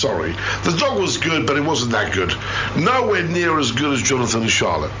 Nah, sorry. The dog was good, but it wasn't that good. Nowhere near as good as Jonathan and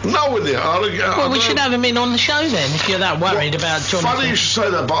Charlotte. Nowhere near. Well, we should have him in on the show then, if you're that worried about Jonathan. Funny you should say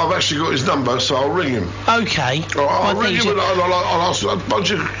that, but I've actually got his number, so I'll ring him. Okay. I'll ring him and I'll ask a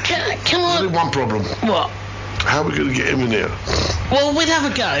bunch of... Can There's I... only one problem. What? How are we going to get him in here? Well, we'd have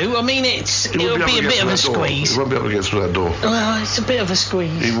a go. I mean, it'll be a bit of a squeeze. He won't be able to get through that door. Well, it's a bit of a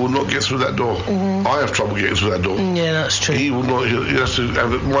squeeze. He will not get through that door. I have trouble getting through that door. Yeah, that's true. He will not. He has to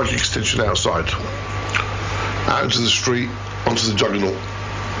have a mic extension outside, out into the street, onto the juggernaut.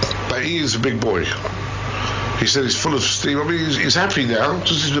 But he is a big boy. He said he's full of steam. I mean, he's happy now,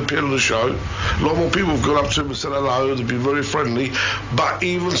 just he's appeared on the show. A lot more people have gone up to him and said hello, they've been very friendly. But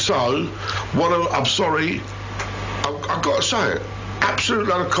even so, I'm sorry, I've got to say it, absolute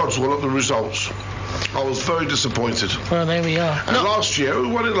load of codswallop the results. I was very disappointed. Well, there we are. And last year, who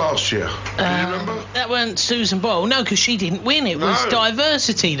won it last year? Do you remember? That weren't Susan Boyle. No, because she didn't win. It was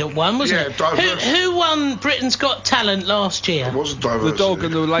Diversity that won, wasn't it? Diversity. Who won Britain's Got Talent last year? It wasn't Diversity. The dog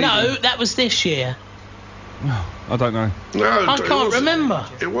and the lady. No, that was this year. I don't know. No, I can't remember.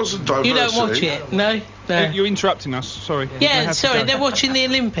 It wasn't Diversity. You don't watch it? No? You're interrupting us, sorry. Yeah, sorry, they're watching the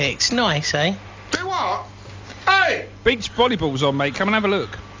Olympics. Nice, eh? They what? Hey! Beach volleyball's on, mate. Come and have a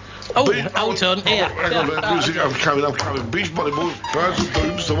look. Oh, hold on. Here. Hang on, music. I'm coming. Beach volleyball, birds and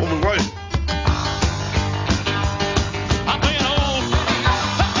booms, I'm on my way.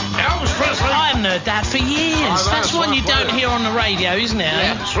 Elvis Presley. I haven't heard that for years. That's one you don't hear on the radio, isn't it?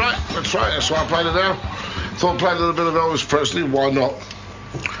 Yeah, that's right. That's why I played it now. Thought I'd play a little bit of Elvis Presley. Why not?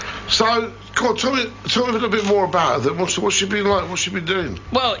 So, go on, tell me a little bit more about her. What's she been like? What's she been doing?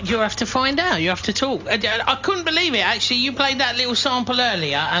 Well, you have to find out. You have to talk. I couldn't believe it, actually. You played that little sample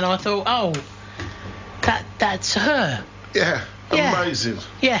earlier, and I thought, oh, that's her. Yeah, amazing.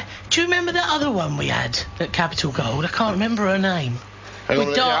 Yeah. Do you remember that other one we had at Capital Gold? I can't remember her name.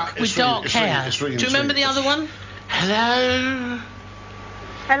 With dark hair. Do you remember the other one? Hello?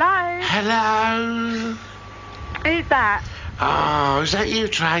 Who's that? Oh, is that you,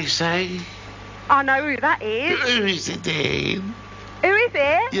 Tracy? I know who that is. Who is it then? Who is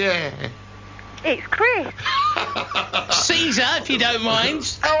it? Yeah. It's Chris. Caesar, if you don't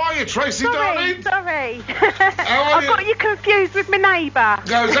mind. How are you, Tracy, darling? Sorry. How are you? I've got you confused with my neighbour.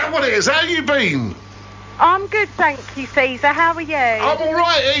 No, is that what it is? How you been? I'm good, thank you, Caesar. How are you? I'm all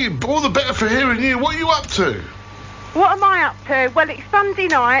right. Hey, all the better for hearing you. What are you up to? What am I up to? Well, it's Sunday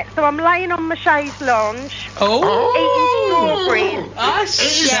night, so I'm laying on my chaise lounge. Eating strawberries. I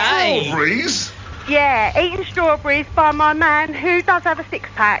say. Strawberries? Yeah, eating strawberries by my man who does have a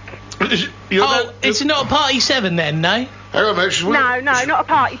six-pack. It's not a party 7 then, no? Hang on, mate. No, not a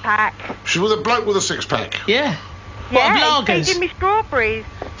party pack. She's with a bloke with a six-pack. Yeah. Yeah, what, he's feeding me strawberries.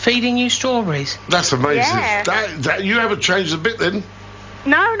 Feeding you strawberries? That's amazing. Yeah. That you haven't changed a bit then?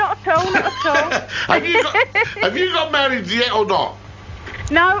 No, not at all, not at all. Have you got married yet or not?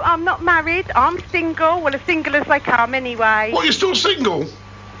 No, I'm not married. I'm single. Well, as single as they come anyway. What, you're still single?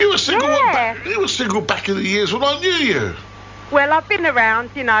 You were single Yeah. You were single back in the years when I knew you. Well, I've been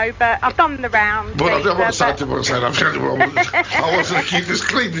around, you know, but I've done the rounds. Well, I don't want to say that. I wanted to keep this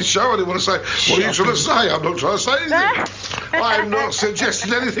clean, this show. I didn't want to say, what are you trying to say? I'm not trying to say anything. I'm not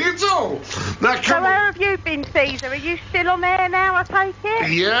suggesting anything at all. Now, So where have you been, Caesar? Are you still on there now, I take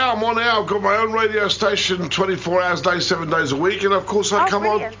it? Yeah, I'm on air. I've got my own radio station 24 hours a day, 7 days a week. And, of course, I come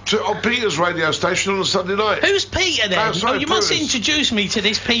on Peter's radio station on a Sunday night. Who's Peter, then? Sorry, you must introduce me to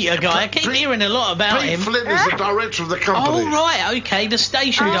this Peter guy. I keep hearing a lot about him. Pete Flynn is the director of the company. Oh, right, okay, the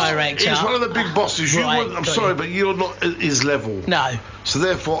station director. He's one of the big bosses. I'm sorry, but you're not at his level. No. So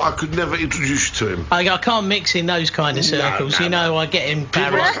therefore, I could never introduce you to him. I can't mix in those kind of circles. No. You know, I get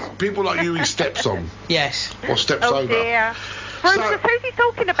embarrassed. People like you, he steps on. Yes. Or steps over. Dear. Bruce, who's he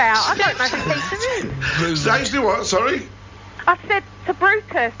talking about? I don't know who Peter is. Actually, what? Sorry? I said to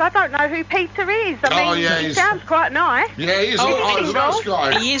Brutus, I don't know who Peter is. I mean, he sounds quite nice. Yeah, he is. He's a nice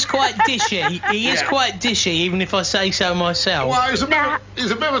guy. He is quite dishy. He is quite dishy, even if I say so myself. Well, he's a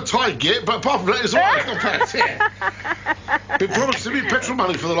bit of a tight git, but apart from that, he's all right. Not bad. Yeah. Been promising me petrol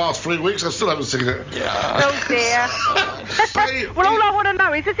money for the last 3 weeks. I still haven't seen it. Oh, dear. Well, all I want to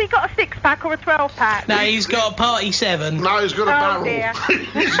know is, has he got a 6-pack or a 12-pack? No, he's got a party 7. No, he's got a barrel. Dear.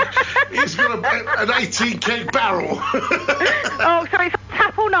 he's got an 18-keg barrel. Oh, so it's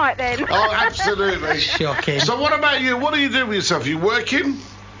tap all night then? Oh, absolutely. Shocking. So what about you? What are you doing with yourself? Are you working?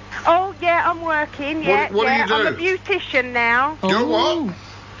 Oh, yeah, I'm working. Yeah, What do you do? I'm a beautician now. You're what?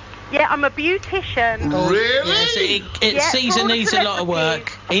 Yeah, I'm a beautician. Really? Yes, Caesar needs a lot of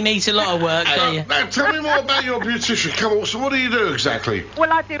work. He needs a lot of work, don't you? Now, tell me more about your beautician. Come on, so what do you do exactly?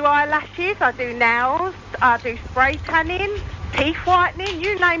 Well, I do eyelashes, I do nails, I do spray tanning, teeth whitening,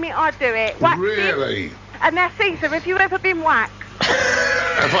 you name it, I do it. Waxing. Really? And now, Caesar, have you ever been waxed?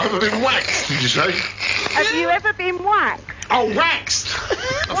 Have I ever been waxed, did you say? Have you ever been waxed? Oh, waxed! I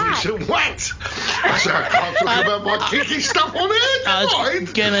thought you said waxed. I said, I can't talk about my kinky stuff on it. I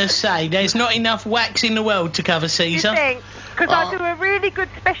was going to say, there's not enough wax in the world to cover Caesar. You think? Because I do a really good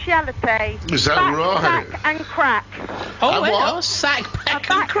speciality. Is that right? Sack and crack. Oh, well, sack, pack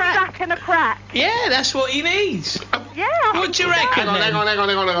and crack. Sack and a crack. Yeah, that's what he needs. Yeah. What do you reckon? Hang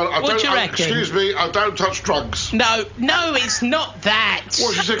on. What do you reckon? Excuse me, I don't touch drugs. No, it's not that.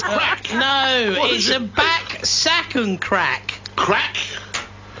 What, she said crack? No, What it's is a it? back sack and crack. Crack?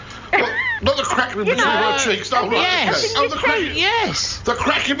 Not the crack in between my cheeks. Oh, right. Yes. Okay. Oh, the crack. Yes. The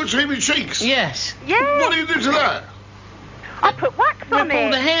crack in between my cheeks. Yes. Yeah. What do you do to that? I put wax on Rip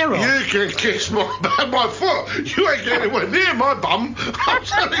all the it. hair off. You can kiss my foot. You ain't getting anywhere near my bum. I'm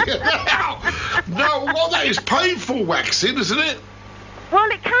telling you now. No, well, that is painful waxing, isn't it? Well,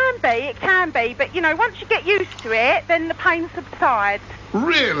 it can be, but you know, once you get used to it, then the pain subsides.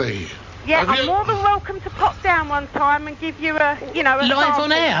 Really? Yeah, Have I'm you- more than welcome to pop down one time and give you a Live on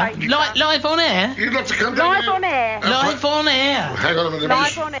sample air? taster. Live on air? You'd have to come down Live here. on air. Live on air. Hang on a minute.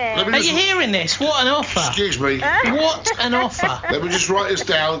 Live on air. Let me Are just, you hearing this? What an offer. excuse me. What an offer. Let me just write this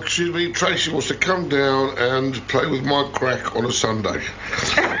down. Excuse me. Tracy wants to come down and play with my crack on a Sunday.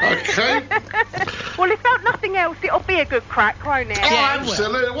 Okay? Well, if not nothing else, it'll be a good crack, won't it? Oh, Yeah, it will.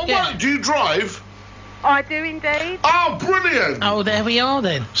 absolutely. Well, Yeah. what, do you drive? I do indeed. Oh, brilliant. Oh, there we are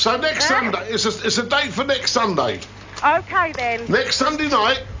then. So next Sunday, it's a date for next Sunday. Okay then. Next Sunday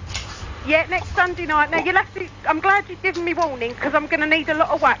night. Yeah, next Sunday night. Now you'll have to. I'm glad you've given me warning because I'm going to need a lot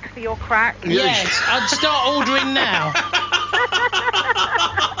of wax for your crack. Yes, I'd start ordering now.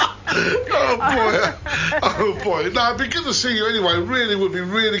 Oh boy. No, it'd be good to see you anyway. Really would be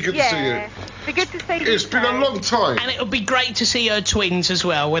really good to see Yeah. you. Be good to see you. It's been a too. long time. And it would be great to see her twins as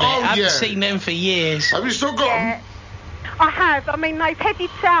well, wouldn't it? Oh, I haven't yeah. seen them for years. Have you still got Yeah. them? I have. I mean, they've headed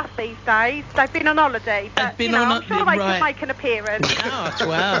south these days. They've been on holiday. But, They've been you know, on I'm a- sure they right. can make an appearance. Oh,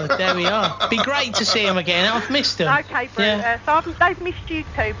 well, there we are. Be great to see them again. I've missed them. Okay, Brutus. Yeah. They've missed you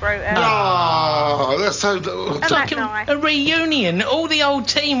too, Brutus. Oh, that's so. And so that nice. A reunion, all the old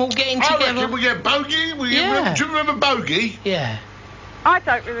team all getting I together. reckon we get Bogey. Yeah. Do you remember Bogey? Yeah. I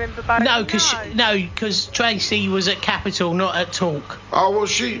don't remember both. No, because Tracy was at Capitol, not at Talk. Oh, was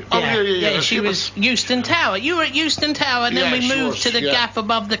she? Oh, yeah. She was Euston Tower. You were at Euston Tower, and then Yeah, we she moved was, to the yeah. gaff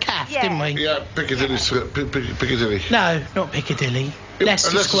above the calf, Yeah. didn't we? Yeah, Piccadilly. Piccadilly. No, not Piccadilly.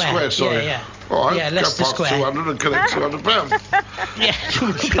 Leicester Square. Sorry. Yeah. All right, Yeah, go Leicester past Square. 200 and collect £200. Yeah,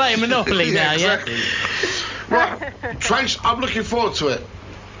 we can play Monopoly now, yeah? Exactly. Right, Trace, I'm looking forward to it.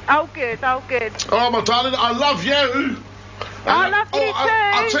 Oh, good. Oh, good. Oh, my darling, I love you. I love you too.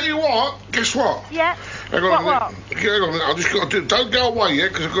 I'll tell you what. Guess what? Yeah. Hang on a What? minute. Hang on a minute. I just got to do. Don't go away yet,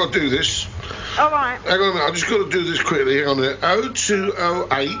 because I've got to do this. All right. Hang on a minute. I just got to do this quickly. Hang on a minute.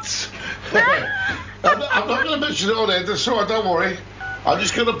 0208. I'm not going to mention it on there. That's all right. Don't worry. I'm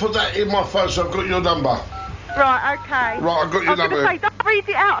just going to put that in my phone, so I've got your number. Right, okay. Right, I've got your I was number. going to say, don't read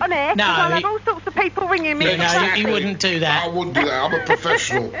it out on air, No, because I'll have he- all sorts of people ringing me. No, Exactly. you wouldn't do that. I wouldn't do that. I'm a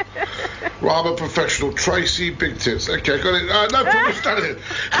professional. Right, I'm a professional. Tracy Big Tits. Okay, got it. No problem. Done it.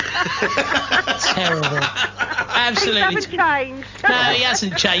 Terrible. Things Absolutely. haven't changed. No, he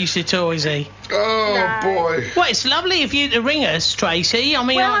hasn't changed at all, is he? Oh, No. boy. Well, it's lovely of you to ring us, Tracy. I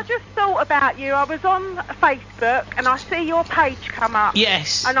mean, Well, I just thought about you. I was on Facebook and I see your page come up.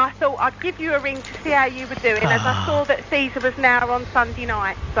 yes. And I thought I'd give you a ring to see how you were doing, as I saw that GEEZER was now on Sunday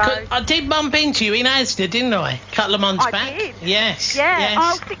night. So, I did bump into you in Asda, didn't I? A couple of months I back. did. Yes. yeah, Yes.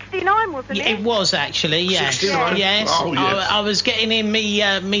 oh, 69, wasn't Yeah, it? it was actually, yes. 69? Yes. Oh, yes. I was getting in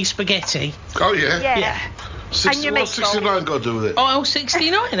me spaghetti. Oh, yeah? Yeah. Yeah. And your What's meatball. 69 got to do with it? Oh,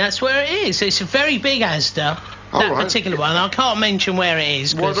 69, that's where it is. It's a very big Asda. All That right. particular one. I can't mention where it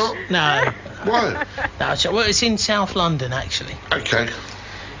is. Why 'cause- not? No. Why? No, well, it's in South London, actually. Okay.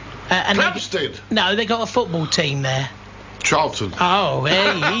 And they- Plumstead. no, they got a football team there. Charlton. Oh,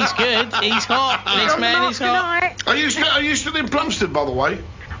 hey, he's good. He's hot. This On the man mark is hot. tonight. Are you still in Plumstead, by the way?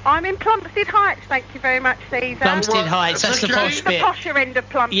 I'm in Plumstead Heights, thank you very much, GEEZER. Plumstead Well, Heights, that's that's the okay. posh The bit. posher end of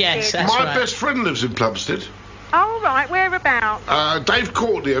Plumstead. Yes, that's My right. best friend lives in Plumstead. Oh, right, whereabouts? Dave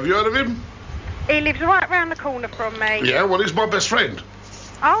Courtney. Have you heard of him? He lives right round the corner from me. Yeah, well, he's my best friend.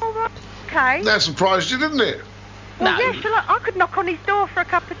 Oh, right, okay. That surprised you, didn't it? Well, No. yes, well, I could knock on his door for a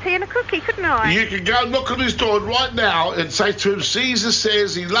cup of tea and a cookie, couldn't I? You can go knock on his door right now and say to him, GEEZER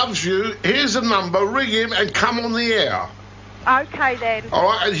says he loves you. Here's a number. Ring him and come on the air. Okay, then. All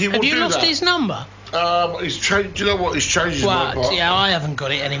right, and he will Have do you lost that. his number? He's changed. Do you know what? He's changed his What? mobile. Yeah, I haven't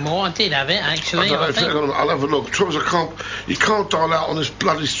got it anymore. I did have it, I actually. don't know I if think. hang on, I'll have a look. Trouble is, you can't dial out on this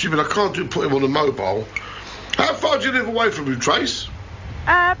bloody stupid. I can't put him on the mobile. How far do you live away from him, Trace?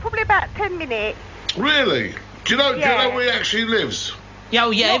 Probably about 10 minutes. Really? Do you know Yeah. where he actually lives? Yeah,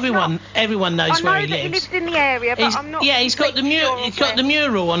 oh, yeah, Not- everyone knows I where know he that he lives. lives in the area, but I'm not. Yeah, he's got the completely sure he's got the where.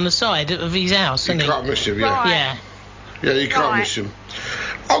 mural on the side of his house, You hasn't can't miss him, yeah. Right. Yeah. Yeah, you can't Right. miss him.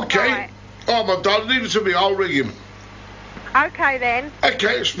 Okay. Right. Oh, my darling, leave it to me. I'll ring him. Okay, then.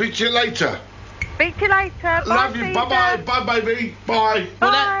 Okay, speak to you later. Speak to you later. Love you. Bye-bye. Bye, baby. Bye.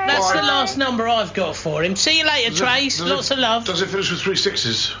 Well, that's the last number I've got for him. See you later, Trace. Lots of love. Does it finish with 3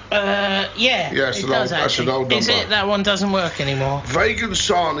 6s? Yeah. Yeah, it's it an does old, that's an old number. Is it? That one doesn't work anymore. Vegan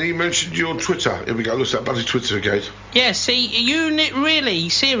Sani mentioned you on Twitter. Here we go. Look at that bloody Twitter again. Yeah, see, you really,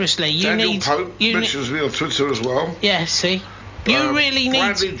 seriously, you Daniel need... Pope mentions me on Twitter as well. Yeah, see. You really need...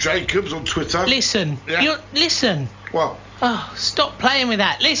 Bradley Jacobs on Twitter. Listen. Yeah. Listen. What? Oh, stop playing with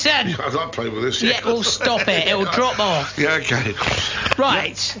that. Listen. Yeah, I like playing with this. Yeah, well, stop it. It'll drop off. Yeah, okay.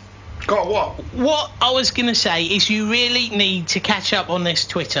 Right. Yeah. Got what? What I was going to say is you really need to catch up on this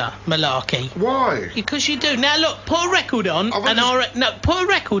Twitter malarkey. Why? Because you do. Now, look, put a record on, and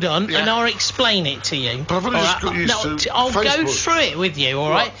I'll explain it to you. But I've only just got used to I'll Facebook. go through it with you,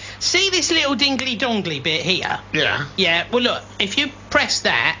 all right? See this little dingly-dongly bit here? Yeah. Yeah, well, look, if you press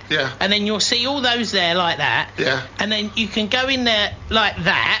that, and then you'll see all those there like that, and then you can go in there like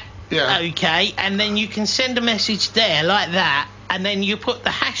that, okay, and then you can send a message there like that, and then you put the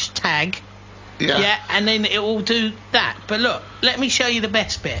hashtag, and then it will do that. But look, let me show you the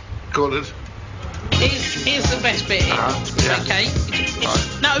best bit. Go on then. Here's the best bit. Okay.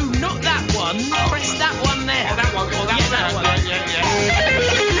 No, not that one. Press that one there. Oh, that one. Oh, that one.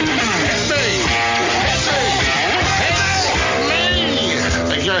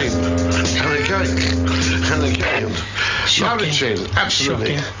 Again. Shocking.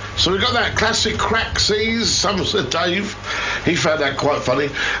 Absolutely. Shocking. So we got that classic crack seas. Some said Dave. He found that quite funny.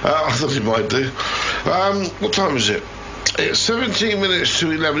 I thought he might do. What time is it? It's 17 minutes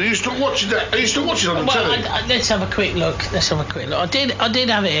to 11. Are you still watching that? Are you still watching on the telly? Let's have a quick look. I did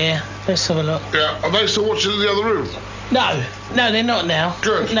have it here. Let's have a look. Yeah. Are they still watching in the other room? No, they're not now.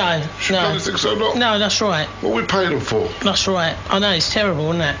 Good. No. You think so? Not? No, that's right. What are we paying them for? That's right. I know, it's terrible,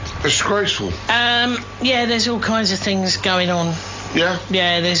 isn't it? It's disgraceful. Yeah, there's all kinds of things going on. Yeah?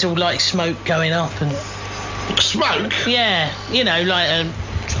 Yeah, there's all like smoke going up and... Smoke? Yeah, you know, like a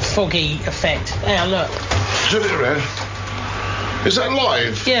foggy effect. Hey, look. Turn it around. Is that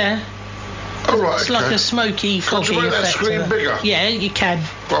live? Yeah. Oh, right, it's like a smoky, foggy effect. Can you make that screen bigger? Yeah, you can.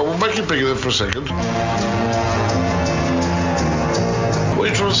 Well, we'll make it bigger then for a second. What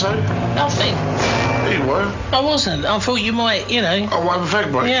are you trying to say? Nothing. You were? I wasn't. I thought you might, you know. Oh, have a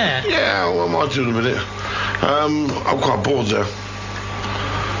fag break? Yeah. Yeah, well, I might do in a minute. I'm quite bored there.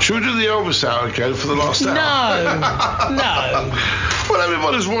 Should we do the Elvis hour again for the last hour? No. Well,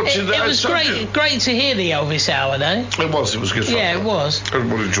 everybody's watching that. It was great to hear the Elvis hour, though. It was good fun. Yeah, it was.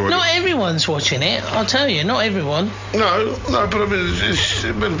 Everybody enjoyed it. Not everyone's watching it, I'll tell you, not everyone. No, but I mean,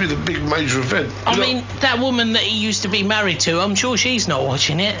 it meant to be the big major event. I mean, that woman that he used to be married to, I'm sure she's not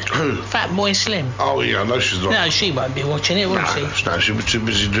watching it. Who? Fat Boy Slim. Oh, yeah, I know she's not. No, she won't be watching it, will she? No, she'll be too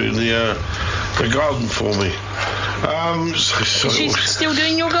busy doing the garden for me. She's still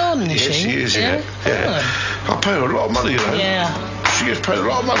doing your garden, is she? She is, yeah. I pay her a lot of money, you know. Yeah. She gets paid a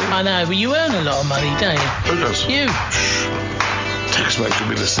lot of money. I know, but you earn a lot of money, don't you? Who does? You. Taxman could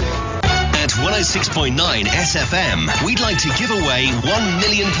be listening. At 106.9 SFM, we'd like to give away £1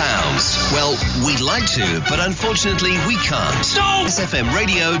 million. Well, we'd like to, but unfortunately we can't. No!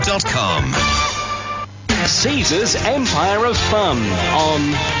 SFMradio.com. Caesar's Empire of Fun on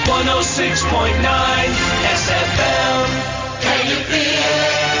 106.9 SFM. Can you feel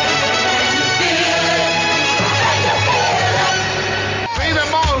it? Peter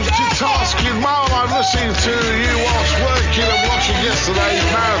multitasking while I'm listening to you whilst working and watching yesterday's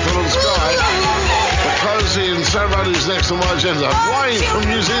Marathon on Sky. The closing ceremonies next on my agenda. Wayne from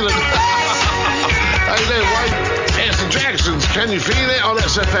New Zealand. Hey there, Wayne. It's the Jacksons. Can you feel it on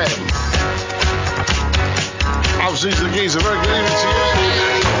SFM? I'm Caesar the Geezer. Very good evening to you.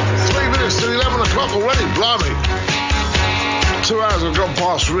 3 minutes to 11 o'clock already. Blimey. 2 hours have gone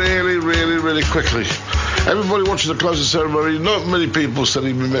past really, really, really quickly. Everybody watching the closing ceremony, not many people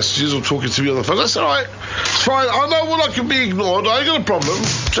sending me messages or talking to me on the phone. That's all right. It's fine. I know when I can be ignored. I ain't got a problem.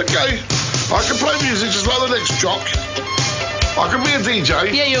 It's okay. I can play music just like the next jock. I can be a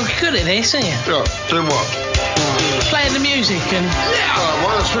DJ. Yeah, you're good at this, aren't you? Yeah. Doing what? Playing the music and... Yeah.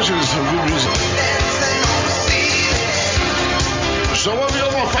 Well, especially with some good music. So are we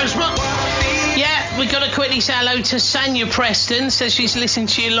on my Facebook? Yeah, we've got to quickly say hello to Sanya Preston. Says she's listening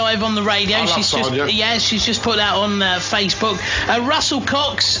to you live on the radio. I love Sanya. Yeah, she's just put that on Facebook. Russell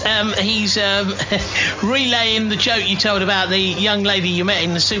Cox, he's relaying the joke you told about the young lady you met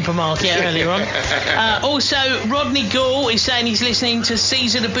in the supermarket earlier on. Also, Rodney Gould is saying he's listening to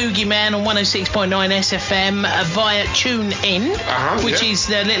Caesar the Boogeyman on 106.9 SFM via TuneIn, which is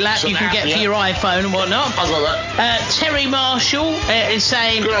the little app you can get for your iPhone and whatnot. I got that. Terry Marshall is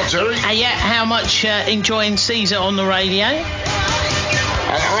saying, good on, Terry. how much enjoying Caesar on the radio.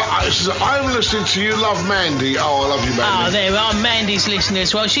 I'm listening to You Love Mandy. Oh, I love you, Mandy. Oh, there we are. Mandy's listening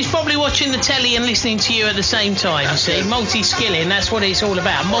as well. She's probably watching the telly and listening to you at the same time, you see. Multi-skilling, that's what it's all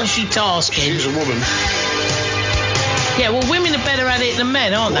about. Multitasking. She's a woman. Yeah, well, women are better at it than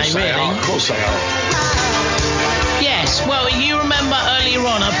men, aren't they, really? Of course they are. Yes, well, you remember earlier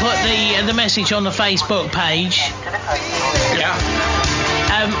on I put the message on the Facebook page. Yeah.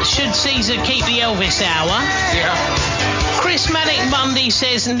 Should GEEZER keep the Elvis hour? Yeah. Chrismatic Monday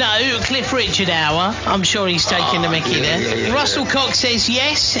says no, Cliff Richard hour. I'm sure he's taking the mickey there. Russell Cox says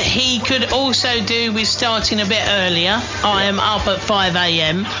yes, he could also do with starting a bit earlier. I am up at 5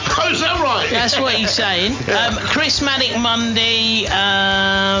 a.m. Oh, is that right? That's what he's saying. Chrismatic Monday,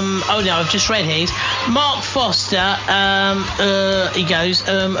 oh no, I've just read his. Mark Foster, he goes,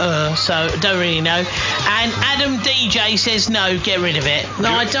 so don't really know. And Adam DJ says no, get rid of it.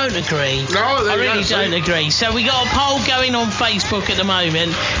 No, I don't agree. No, I really don't agree. So we got a poll going on Facebook at the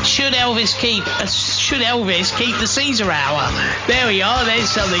moment. Should Elvis keep the GEEZER hour? There we are. There's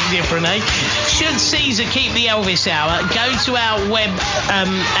something different, eh? Should GEEZER keep the Elvis hour? Go to our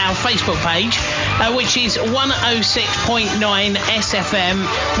our Facebook page, which is 106.9 SFM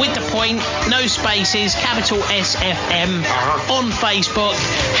with the point, no spaces, capital SFM on Facebook.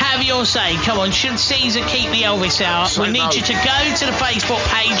 Have your say. Come on. Should GEEZER keep the Elvis hour? We need you to go to the Facebook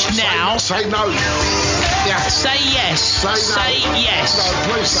page now. Say no. Yeah. Say yes. Say yes.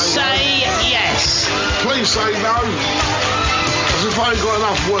 No, please say yes. Please say no. As if I ain't got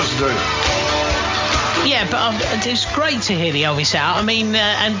enough work to do. Yeah, but it's great to hear the Elvis out. I mean,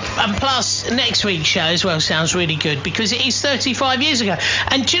 and plus next week's show as well sounds really good because it is 35 years ago.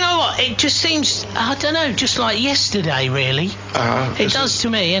 And do you know what? It just seems, I don't know, just like yesterday, really. It does to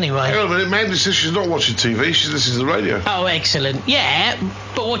me, anyway. Hang on a minute, Mandy says she's not watching TV, she's listening to the radio. Oh, excellent. Yeah,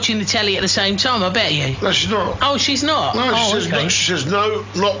 but watching the telly at the same time, I bet you. No, she's not. Oh, she's not? No, she says no,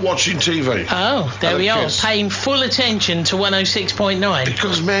 not watching TV. Oh, there we are, paying full attention to 106.9.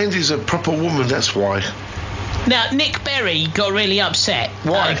 Because Mandy's a proper woman, that's why. Now, Nick Berry got really upset.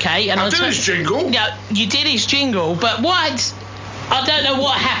 Why? Okay, and I did his jingle. Yeah, you did his jingle, but what? I don't know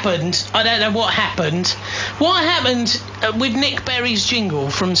what happened. What happened with Nick Berry's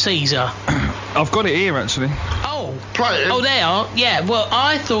jingle from GEEZER? I've got it here, actually. Oh. Play it. Oh, they are? Yeah, well,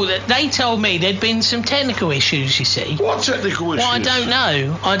 I thought that they told me there'd been some technical issues, you see. What technical issues? Well, I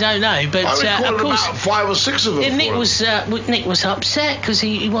don't know, but of course... about 5 or 6 of them. Yeah, Nick was upset because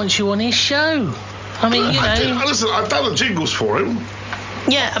he wants you on his show. I mean, you know... Listen, I've done the jingles for him.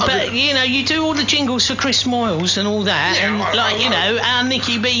 Yeah, but, you know, you do all the jingles for Chris Moyles and all that, yeah, and, you know, our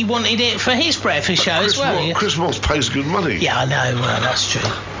Nicky B wanted it for his breakfast show as well. Chris Moyles pays good money. Yeah, I know, well, that's true.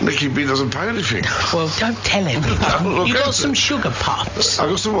 Nicky B doesn't pay anything. Well, don't tell him. You got some sugar puffs. I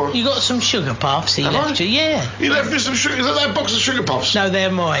got some what? You got some sugar puffs he left you, yeah. He left me some sugar, is that box of sugar puffs? No, they're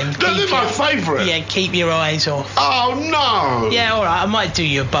mine. No, they're my favourite. Yeah, keep your eyes off. Oh, no. Yeah, all right, I might do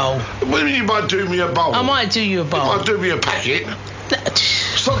you a bowl. What do you mean you might do me a bowl? I might do you a bowl. You might do me a packet.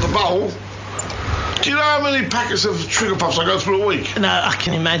 It's not the bowl. Do you know how many packets of sugar puffs I go through a week? No, I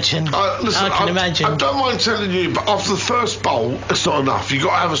can imagine. Listen, I can imagine. I don't mind telling you, but after the first bowl, it's not enough. You've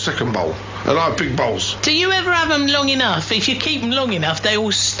got to have a second bowl. And I have big bowls. Do you ever have them long enough? If you keep them long enough, they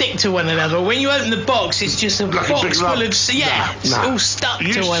all stick to one another. When you open the box, it's just a box full of... Yeah, it's all stuck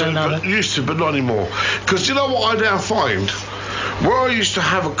to one another. Used to, but not anymore. Because do you know what I now find? Where I used to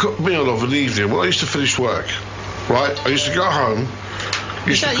have a cooked meal of an evening, when I used to finish work, right, I used to go home.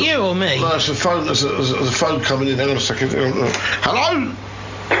 Is that you or me? No, it's a phone. There's a phone coming in. Hang on a second. Hello?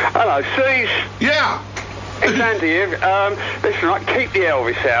 Hello, Cease. Yeah. It's Andy here. Listen, right, keep the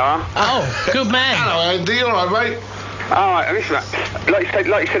Elvis hour. Oh, good man. Hello, Andy. All right, mate. All right, listen,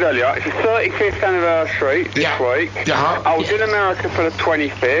 like you said earlier, it's the 35th anniversary this week. Yeah. I was in America for the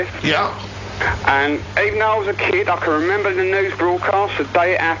 25th. Yeah. And even though I was a kid, I can remember the news broadcast the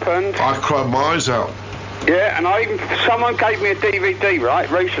day it happened. I cried my eyes out. Yeah, and someone gave me a DVD, right,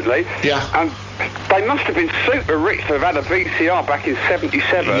 recently. Yeah. And they must have been super rich to have had a VCR back in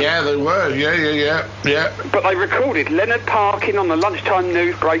 77. Yeah, they were. Yeah. But they recorded Leonard Parkin on the lunchtime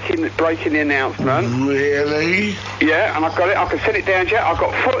news breaking the announcement. Really? Yeah, and I've got it. I can send it down to you. I've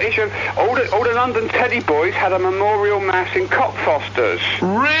got footage of all the London Teddy Boys had a memorial mass in Cockfosters.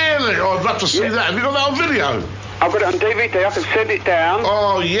 Really? Oh, I'd love to see that. Have you got that on video? I've got it on DVD. I can send it down.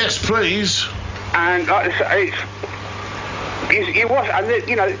 Oh, yes, please. And he was, and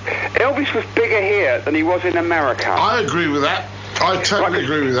you know, Elvis was bigger here than he was in America. I agree with that. I totally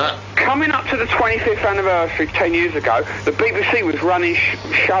agree with that. Coming up to the 25th anniversary 10 years ago, the BBC was running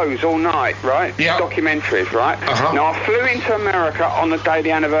shows all night, right? Yeah. Documentaries, right? Uh-huh. Now, I flew into America on the day of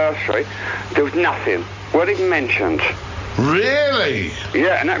the anniversary. There was nothing. Weren't even mentioned. Really?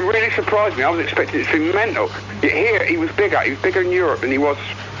 Yeah, and that really surprised me. I was expecting it to be mental. Yet here, he was bigger. He was bigger in Europe than he was...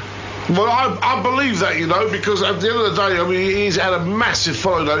 Well, I believe that, you know, because at the end of the day, I mean, he's had a massive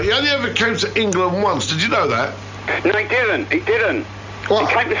following. He only ever came to England once. Did you know that? No, he didn't. He didn't. What?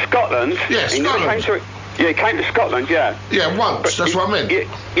 He came to Scotland. Yeah, Scotland. He came to Scotland, yeah. Yeah, once. That's what I meant.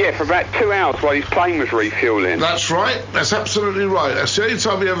 Yeah, for about 2 hours while his plane was refuelling. That's right. That's absolutely right. That's the only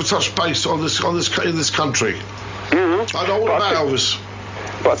time he ever touched base in this country. Mm-hmm. I know all about Elvis.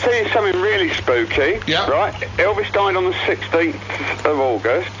 But I'll tell you something really spooky. Yeah. Right? Elvis died on the 16th of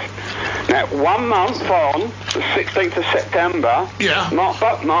August. Now, 1 month on, the 16th of September,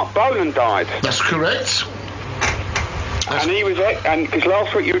 Mark Bolan died. That's correct. And he was, and because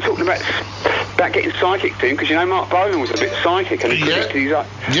last week you were talking about getting psychic to him, because you know Mark Bolan was a bit psychic, and he predicted his own.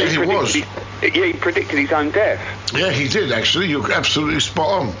 Yeah, he was. He predicted his own death. Yeah, he did actually. You're absolutely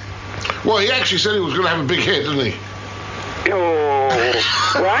spot on. Well, he actually said he was going to have a big hit, didn't he? Oh,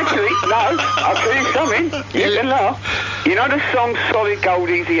 well, actually, no. I'll tell you something. You can laugh. You know the song "Solid Gold,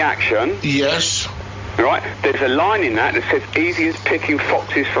 Easy Action"? Yes. Right. There's a line in that says "Easy as picking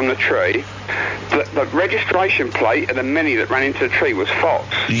foxes from the tree." The registration plate of the Mini that ran into the tree was Fox.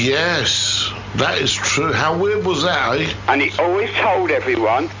 Yes, that is true. How weird was that, eh? And he always told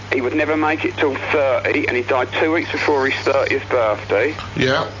everyone he would never make it till 30, and he died 2 weeks before his 30th birthday.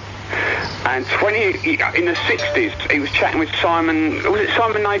 Yeah. And in the 60s, he was chatting with Simon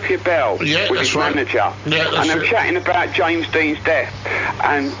Napier Bell? Yeah, with that's his right. manager. Yeah, that's and they were chatting about James Dean's death.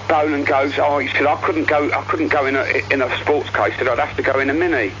 And Bolan goes, he said, I couldn't go in a sports car. He said, I'd have to go in a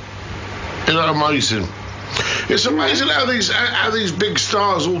Mini. Isn't that amazing? It's amazing how these big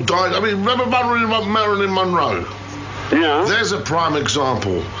stars all died. I mean, remember Marilyn Monroe? Yeah. There's a prime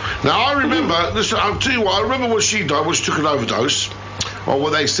example. Now, I remember, listen, I'll tell you what, I remember when she died, when she took an overdose. Or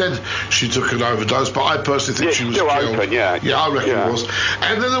well, they said she took an overdose, but I personally think she was still killed. Open, yeah, I reckon it was.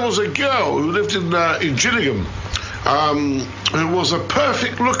 And then there was a girl who lived in Gillingham, who was a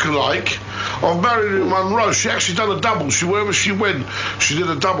perfect lookalike of Marilyn Monroe. She actually done a double. Wherever she went, she did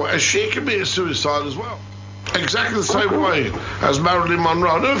a double, and she committed suicide as well. Exactly the same way as Marilyn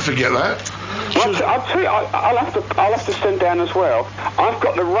Monroe. I'll never forget that. Well, I'll tell you, I'll have to send down as well. I've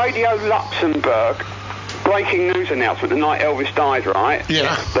got the Radio Luxembourg breaking news announcement the night Elvis died, right?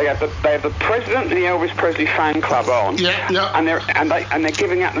 Yeah. They have the president of the Elvis Presley fan club on. Yeah, yeah. And they're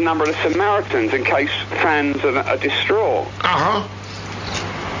giving out the number of the Samaritans in case fans are distraught. Uh-huh.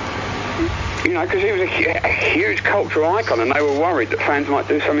 You know, because he was a huge cultural icon, and they were worried that fans might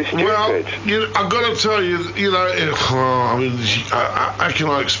do something stupid. Well, I've got to tell you, you know, I mean, how can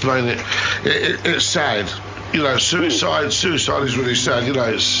I explain it? It's sad. You know, suicide is really sad. You know,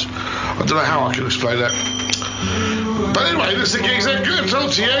 I don't know how I can explain that. But anyway, this is Geezer. Good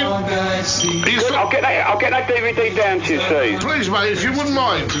talk to you. I'll get that DVD down to you, Steve. Please, mate, if you wouldn't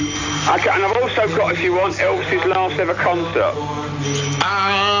mind. Okay, and I've also got, if you want, Elvis's last ever concert.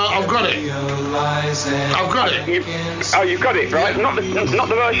 I've got it. I've got it. You've got it, right? Not the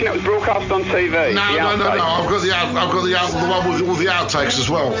version that was broadcast on TV. No. I've got the one with all the outtakes as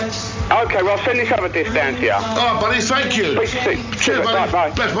well. Okay, well, I'll send this other disc down to you. All right, buddy. Thank you. Cheers, buddy.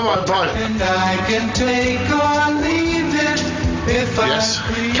 Bye. Bye. Yes.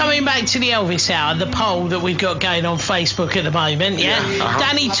 Coming back to the Elvis Hour, the poll that we've got going on Facebook at the moment,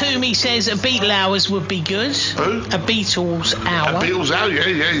 Danny Toomey says a Beatle hours would be good. Who? A Beatles hour. A Beatles hour,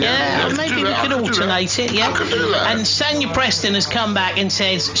 yeah. Maybe we could alternate it, I could do that. And Sanya Preston has come back and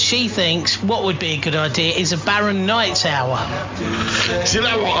says she thinks what would be a good idea is a Baron Knights hour. Do you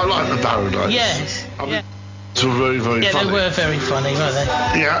know what? I like the Baron Knights. Yes. It's very, very funny. Yeah, they were very funny, weren't they?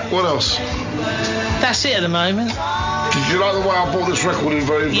 Yeah, what else? That's it at the moment. Did you like the way I bought this record in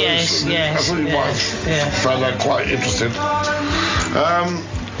very, very Yes. I thought you might have found that quite interesting.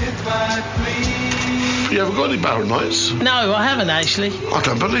 You ever got any Baron Knights? No, I haven't actually. I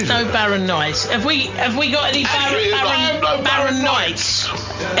don't believe it. No Baron Knights. Have we got any Baron Knights?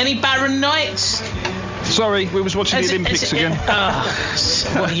 Any Baron Knights? Sorry, we was watching the Olympics again.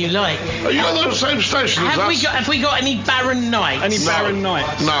 What do you like? Are you on the same station as us? Have we got any Baron Knights? Any Baron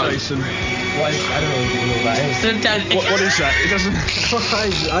Knights? No. Jason? I don't even know what that is. What is that? It doesn't.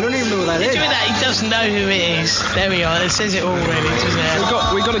 I don't even know what that is. He doesn't know who it is. There we are. It says it already, doesn't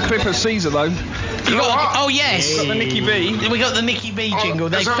it? We got a clip of Caesar though. Oh yes. We got the Nicky B. We got the Nicky B jingle.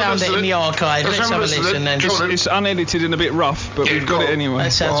 They found it in the archive. Let's have a listen then. It's unedited and a bit rough, but we've got it anyway.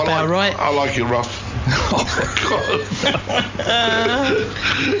 That sounds about right. I like it rough. Oh my God.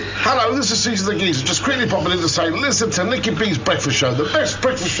 Hello, this is Caesar the Geezer. Just quickly popping in to say, listen to Nicky B's Breakfast Show, the best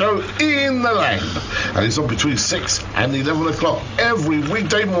breakfast show in the land. And it's on between 6 and 11 o'clock every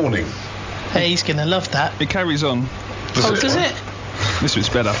weekday morning. Hey, he's going to love that. It carries on. Does it? This bit's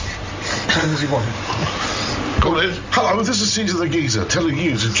better. Go on in. Hello, this is Caesar the Geezer telling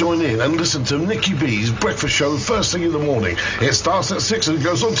you to join in and listen to Nicky B's breakfast show first thing in the morning. It starts at 6 and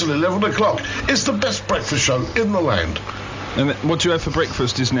goes on till 11 o'clock. It's the best breakfast show in the land. And what do you have for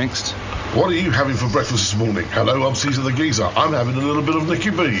breakfast is next? What are you having for breakfast this morning? Hello, I'm Caesar the Geezer. I'm having a little bit of Nicky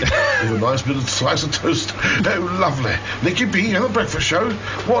B with a nice bit of slice of toast. Oh, lovely. Nicky B and the breakfast show.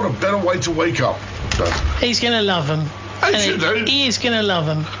 What a better way to wake up. He's going to love them. He is going to love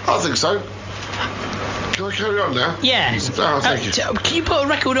them. I think so. Can I carry on now? Yeah. Oh, thank you. Can you put a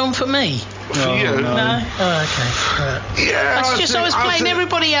record on for me? For you? No? Oh, okay. Right. Yeah, I was playing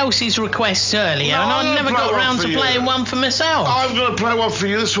everybody else's requests earlier, and I never got round to playing one for myself. I'm going to play one for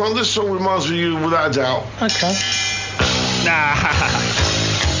you. This song reminds me of you without a doubt. Okay.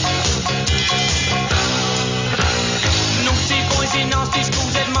 Naughty boys in nasty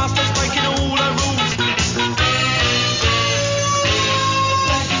schools, headmasters breaking all the rules.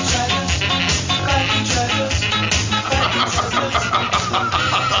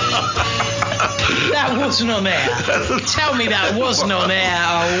 That wasn't on air. Tell me that wasn't on air.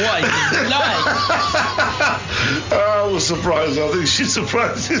 Oh, what is it like? I was surprised. I think she's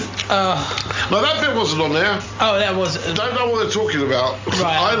surprised. No, that bit wasn't on there. Oh, that was... I don't know what they're talking about. Right.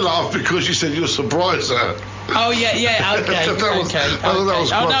 I laughed because you said you were surprised at her. Oh, yeah, okay. I thought that was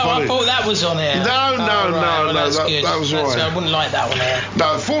quite funny. I thought that was on air. No, that's good. That was right. I wouldn't like that one there.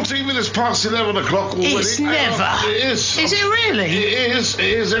 No, 14 minutes past 11 o'clock already. It's never. It is. Is it really? It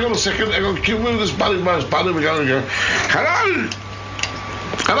is. Hang on a second. Hang on. Keep moving this button. We're going to go.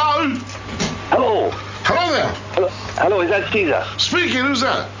 Hello? Hello there. Hello, is that Caesar? Speaking, who's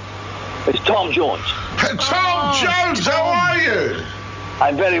that? It's Tom Jones. Tom Jones, how are you?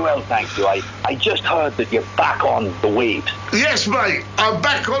 I'm very well, thank you. I just heard that you're back on the waves. Yes, mate. I'm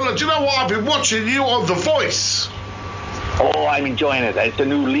back on. Do you know what? I've been watching you on The Voice. Oh, I'm enjoying it. It's a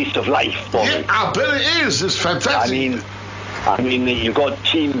new lease of life for me. I bet it is. It's fantastic. I mean, you've got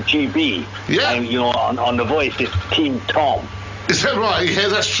Team GB. Yeah. And, on The Voice, it's Team Tom. Is that right? Yeah,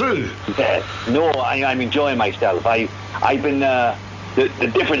 that's true. Yeah. No, I'm enjoying myself. I've been... The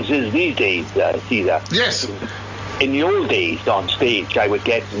difference is these days, Caesar. Yes. In the old days on stage, I would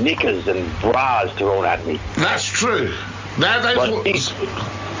get knickers and bras thrown at me. That's true. But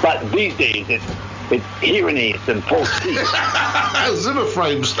these days, it's hearing aids and false teeth. Zimmer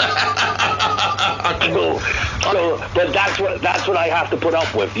frames. But that's what I have to put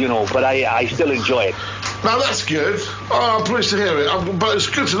up with, But I still enjoy it. Now that's good. Oh, I'm pleased to hear it. But it's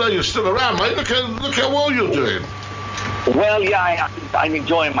good to know you're still around, mate. Look how well you're doing. Well, yeah, I'm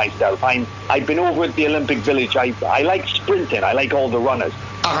enjoying myself. I've been over at the Olympic Village. I like sprinting. I like all the runners.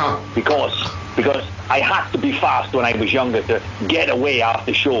 Because I had to be fast when I was younger to get away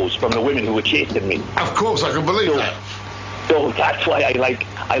after shows from the women who were chasing me. Of course, I can believe that. So that's why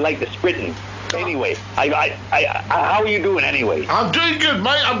I like the sprinting. Anyway, how are you doing anyway? I'm doing good,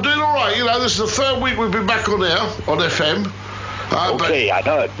 mate. I'm doing all right. This is the third week we've been back on air on FM. Okay, I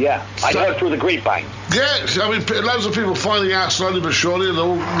heard, yeah. I heard through the grapevine. Yeah, I mean, loads of people finding out slowly but surely, and they're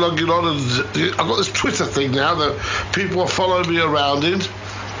all logging on. And I've got this Twitter thing now that people are following me around in.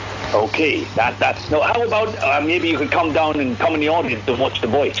 Okay, that's... No, how about maybe you could come down and come in the audience and watch The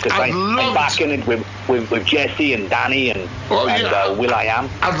Voice, because I'm back in it with Jesse and Danny and Will I Am.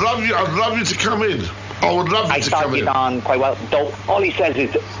 I'd love you to come in. I would love you to come in. I started on quite well. Dope. All he says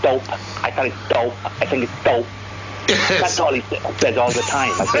is dope. I thought it's dope. I think it's dope. Yes. That's all he says all the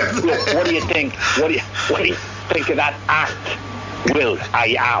time. I said, look, what do you think? What do you think of that act? Will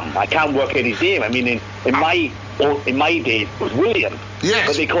I Am? I can't work out his name. I mean, in my days it was William. Yes.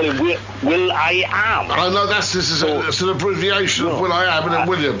 But they call him Will I Am. I know it's an abbreviation of Will I Am and then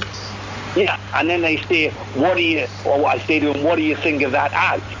William. Yeah, and then they say, I say to him, what do you think of that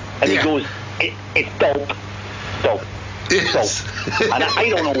act? And he goes, it's dope. Dope. Yes. And I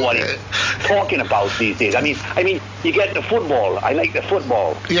don't know what he's talking about these days. I mean, you get the football. I like the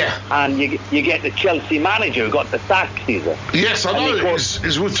football. Yeah. And you get the Chelsea manager who got the sack, Caesar. Yes, I know.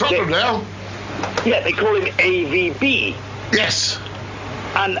 He's with Tottenham now. Yeah, they call him AVB. Yes.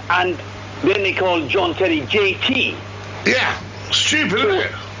 And then they call John Terry JT. Yeah. Stupid, isn't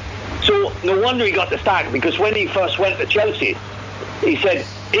it? So no wonder he got the sack, because when he first went to Chelsea, he said,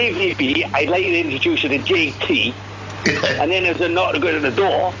 AVB, I'd like to introduce you to JT. And then there's a knock to go to the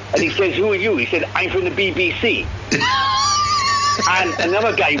door, and he says, who are you? He said, I'm from the BBC. And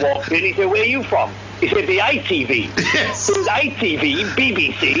another guy walked in, he said, where are you from? He said, the ITV. Yes. So it was ITV,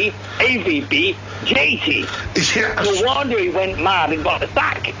 BBC, AVB, JT. Yes. No wonder he went mad and got the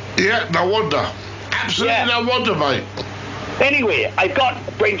sack. Yeah, no wonder. Absolutely no wonder, mate. Anyway, I've got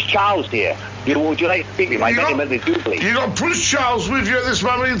Prince Charles here. Would you like to speak to him? I met him at the Jubilee. You got Prince Charles with you at this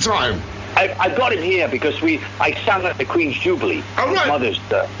moment in time? I got him here because I sang at the Queen's Jubilee. Oh, right. Mother's.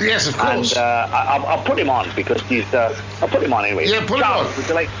 Yes, of course. And I'll put him on because he's. I'll put him on anyway. Yeah, put Charles, him on. Would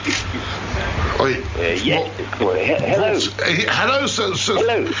you like to speak? Yes. Hello. Hello, sir.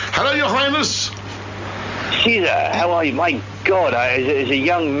 Hello. Hello, Your Highness. GEEZER, how are you? My God, as a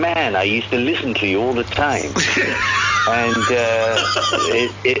young man, I used to listen to you all the time. And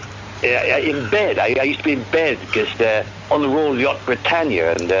in bed, I used to be in bed because on the Royal Yacht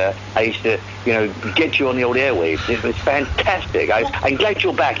Britannia, and I used to, get you on the old airwaves. It was fantastic. I'm glad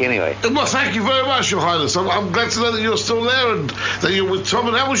you're back anyway. Well, thank you very much, Your Highness. I'm glad to know that you're still there and that you're with Tom.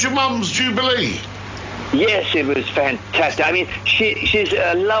 And how was your mum's Jubilee? Yes, it was fantastic. I mean, she's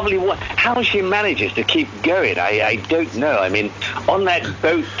a lovely woman. How she manages to keep going, I don't know. I mean, on that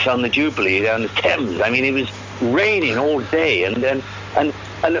boat on the Jubilee, on the Thames, I mean, it was raining all day, and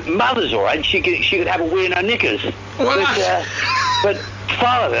Mother's all right. She could have a wee in her knickers. But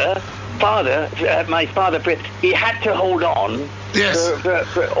father, my father, he had to hold on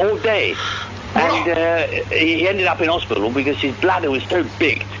for all day, and he ended up in hospital because his bladder was so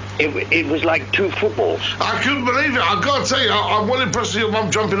big. It was like 2 footballs. I couldn't believe it. I've got to tell you, I'm well impressed with your mum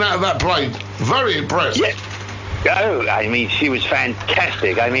jumping out of that plane. Very impressed. Yeah. Oh, I mean, she was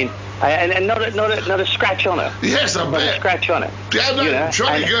fantastic. I mean, and not a scratch on her. Yes, I bet. Not a scratch on her. Yeah, no,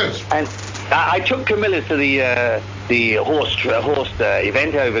 jolly good. And I took Camilla to the horse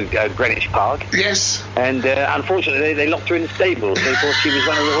event over Greenwich Park. Yes. And unfortunately, they locked her in the stables. They thought she was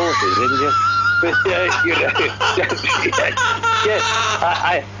one of the horses, didn't you? But yes,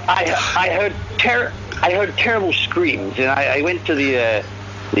 I heard terrible screams, and I went to the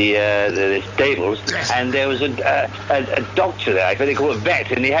stables, and there was a doctor there. I think they call it a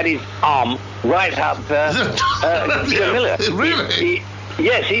vet, and he had his arm right up Camilla. Really?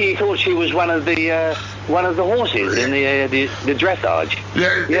 Yes, he thought she was one of the horses in the dressage.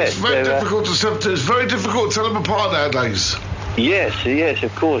 Yeah, yes, it's very difficult to it's very difficult to tell them apart nowadays. Yes,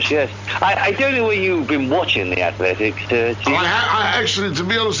 of course, yes. I don't know where you've been watching the athletics. I actually, to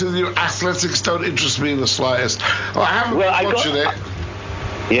be honest with you, athletics don't interest me in the slightest. I haven't been watching it.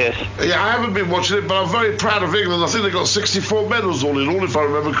 Yes. Yeah, I haven't been watching it, but I'm very proud of England. I think they got 64 medals all in all, if I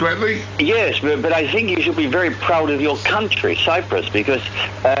remember correctly. Yes, but I think you should be very proud of your country, Cyprus, because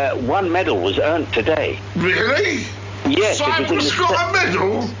 1 medal was earned today. Really? Yes. Cyprus got a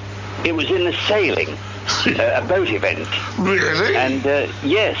medal? It was in the sailing. A boat event. Really? And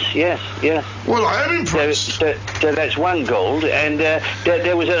yes. Well, I am impressed. So that's 1 gold, and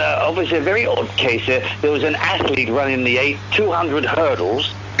there was obviously a very odd case. There was an athlete running the 200 hurdles.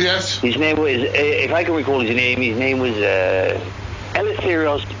 Yes. His name was, if I can recall his name was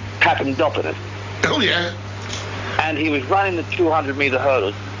Eleftherios Papadopoulos. Oh yeah. And he was running the 200-meter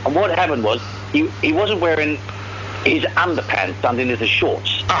hurdles. And what happened was he wasn't wearing his underpants underneath the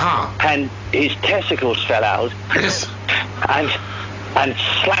shorts. And his testicles fell out. Yes. And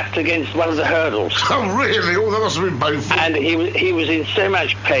slapped against one of the hurdles. Oh, really? Oh, that must have been painful. And he was in so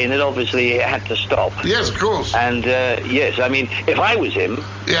much pain that obviously he had to stop. Yes, of course. And yes, I mean, if I was him,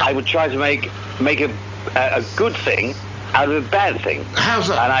 I would try to make a good thing out of a bad thing. How's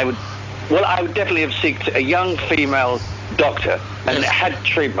that? And I would definitely have sought a young female doctor and had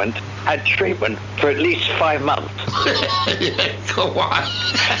treatment for at least 5 months. Yeah, go on.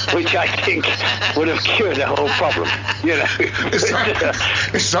 Which I think would have cured the whole problem. It's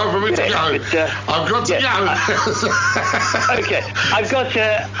time for me to go. I've got to go. Okay,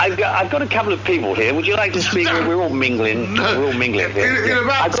 I've got a couple of people here. Would you like to speak? We're all mingling. No. We're all mingling here.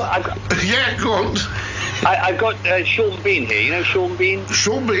 Yeah, go on. I've got Sean Bean here. You know Sean Bean?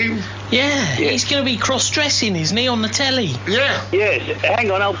 Sean Bean? Yeah, he's going to be cross-dressing, isn't he, on the telly? Yeah. Yes, hang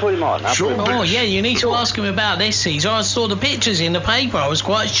on, I'll put him on. Oh, yeah, you need to ask him about this, GEEZER. I saw the pictures in the paper. I was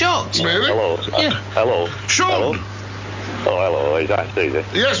quite shocked. Really? Hello. Hello. Sean! Hello. Oh, hello, is that GEEZER?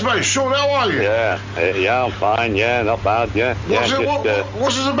 Yes, mate. Sean, how are you? Yeah, I'm fine. Yeah, not bad. Yeah.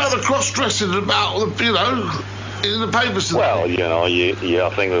 What's it about the cross-dressing about, in the papers today? Well, I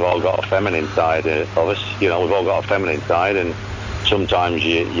think we've all got a feminine side of us. We've all got a feminine side, and sometimes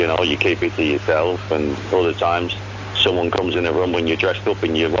you keep it to yourself, and other times someone comes in a room when you're dressed up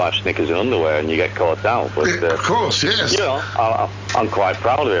in your wife's knickers and underwear, and you get caught out. But of course, yes. I'm quite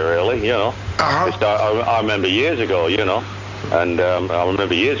proud of it, really. I remember years ago, and I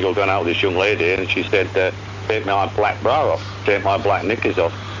remember years ago going out with this young lady, and she said, "Take my black bra off, take my black knickers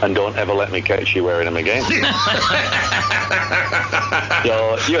off, and don't ever let me catch you wearing them again."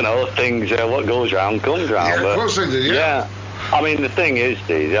 So, things, what goes round comes round. Yeah, of course they do, yeah. I mean, the thing is,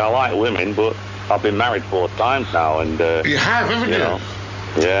 I like women, but I've been married 4 times now, and you have, haven't you? Know,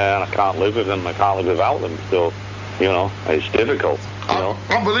 yeah, and I can't live with them. I can't live without them. So, you know, it's difficult. You know?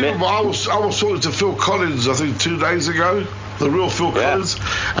 Unbelievable. I was talking to Phil Collins, I think 2 days ago, the real Phil Collins,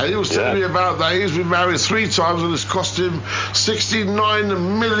 and he was telling me about that. He's been married 3 times, and it's cost him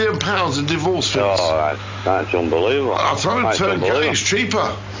 £69 million in divorce fees. Oh, that's unbelievable. I told him turnkey, it's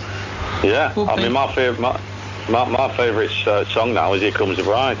cheaper. Yeah, I mean, my favourite song now is "Here Comes the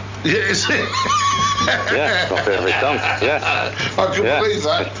Bride." Yeah, is it? Yeah, it's my favourite song. Yeah, I can believe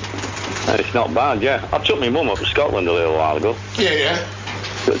that. It's not bad. Yeah, I took my mum up to Scotland a little while ago. Yeah.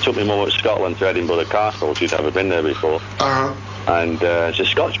 I took my mum up to Scotland to Edinburgh Castle. She'd never been there before. And it's a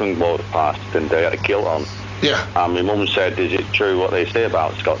Scotsman walked past, and they had a kilt on. Yeah. And my mum said, "Is it true what they say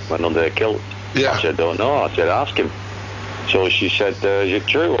about Scotsmen under their kilt?" Yeah. I said, "Don't know." I said, "Ask him." So she said, "Is it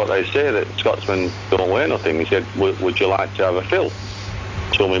true what they say that Scotsmen don't wear nothing?" He said, "Would you like to have a fill?"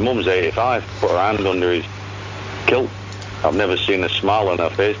 So my mum's 85, put her hand under his kilt. I've never seen a smile on her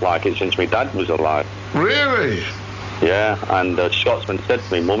face like it since my dad was alive. Really? Yeah, and the Scotsman said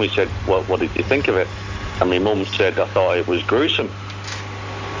to me, "Mum," he said, what did you think of it? And my mum said, "I thought it was gruesome."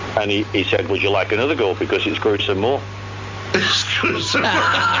 And he said, "Would you like another go because it's gruesome more?" It's gruesome.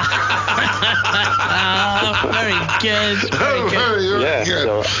 Very good. Very good. Yeah.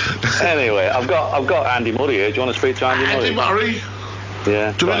 So, anyway, I've got Andy Murray here. Do you want to speak to Andy Murray? Andy Murray?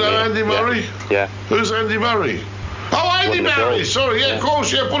 Yeah. Do we know Andy Murray? Yeah. Who's Andy Murray? Oh, Andy Murray. Sorry, yeah, of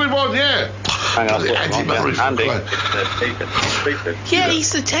course, yeah. Put him on, yeah. Hang on, Andy Murray. Andy. Yeah,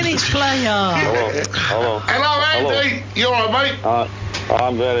 he's the tennis player. Hello, Andy. You all right, mate?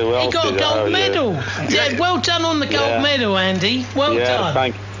 I'm very well. He got a gold medal. Yeah, well done on the gold medal, Andy. Well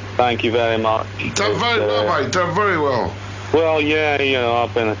done. Thank you very much. Done very well, mate. Done very well. Well, yeah, you know,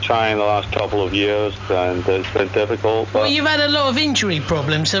 I've been trying the last couple of years, and it's been difficult. But well, you've had a lot of injury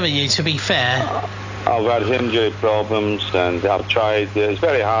problems, haven't you, to be fair? I've had injury problems, and I've tried. It's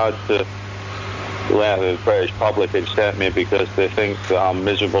very hard to let the British public accept me because they think that I'm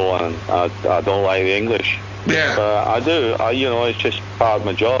miserable and I don't like the English. Yeah. I do. You know, it's just part of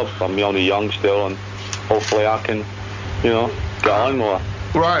my job. I'm only young still, and hopefully I can, you know, get on more.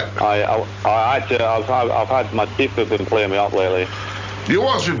 Right. I've had my teeth have been playing me up lately. Your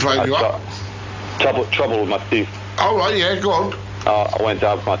what's been playing you up? Trouble with my teeth. All right, yeah, go on. I went to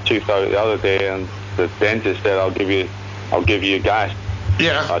have my tooth out the other day, and the dentist said, "I'll give you gas."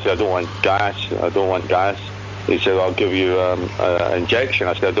 Yeah. I said, "I don't want gas. I don't want gas." He said, "I'll give you an injection."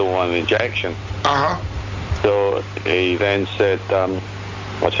 I said, "I don't want an injection." So he then said,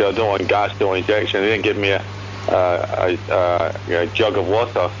 I said, "I don't want gas, don't want injection." He then gave me a jug of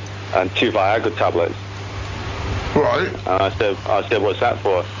water and 2 Viagra tablets. Right. And I said, "What's that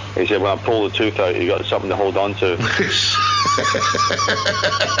for?" He said, "When I pull the tooth out, you got something to hold on to."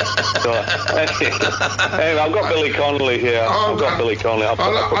 So, anyway, I've got Billy Connolly here. I've got Billy Connolly.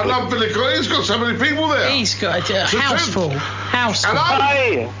 I love Billy Connolly. He's got so many people there. He's got a house full.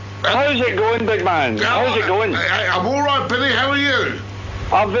 Hi. How's it going, big man? How's it going? I'm all right, Billy. How are you?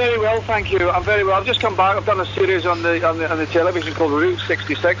 I'm very well, thank you. I'm very well. I've just come back. I've done a series on the television called Route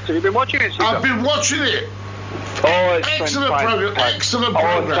 66. Have you been watching it, Caesar? I've been watching it. Oh, it's excellent program. Excellent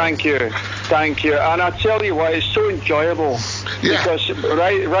program. Oh, thank you. And I tell you what, it's so enjoyable. Yeah. Because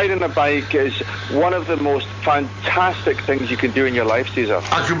riding a bike is one of the most fantastic things you can do in your life, Caesar.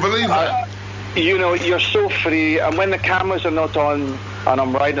 I can believe that. You know, you're so free, and when the cameras are not on and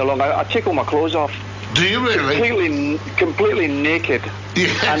I'm riding along, I take all my clothes off. Do you really? Completely naked.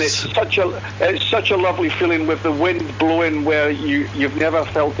 Yes. And it's such a lovely feeling with the wind blowing where you've never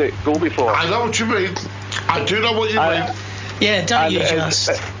felt it go before. I know what you mean. I do know what you mean. Yeah, don't you just?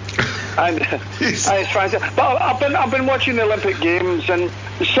 And it's fantastic. But I've been watching the Olympic Games, and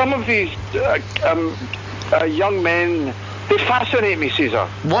some of these young men, they fascinate me, Caesar.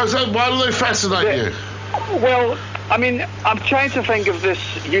 Why is that? Why do they fascinate you? Well, I mean, I'm trying to think of this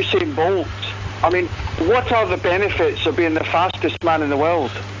Usain Bolt. I mean, what are the benefits of being the fastest man in the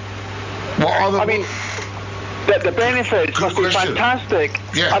world? What are the? I mean, the benefits must be fantastic.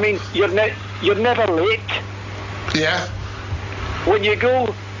 Yeah. I mean, you're never late. Yeah. When you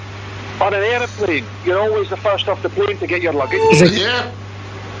go on an aeroplane, you're always the first off the plane to get your luggage. Yeah.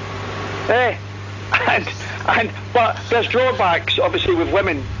 But there's drawbacks, obviously, with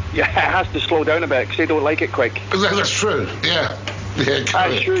women. Yeah, it has to slow down a bit because they don't like it quick. That's true. Yeah. Yeah,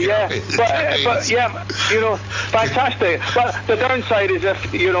 that's true, yeah. But yeah, you know, fantastic. But the downside is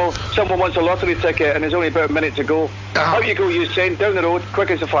if, you know, someone wants a lottery ticket and there's only about a minute to go. Out you go, Usain, down the road, quick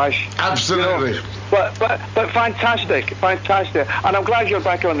as a flash. Absolutely. You know? But fantastic. And I'm glad you're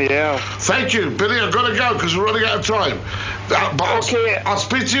back on the air. Thank you, Billy. I've got to go because we're running out of time. But okay. I'll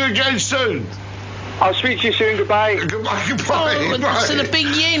speak to you again soon. I'll speak to you soon. Goodbye. Goodbye. Oh, so the big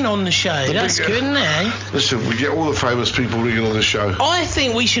yin on the show. That's good, isn't it? Listen, we get all the famous people ringing on the show. I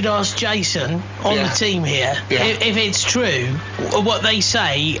think we should ask Jason on the team here if it's true what they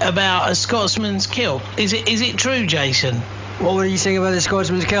say about a Scotsman's kilt. Is it true, Jason? What were you saying about the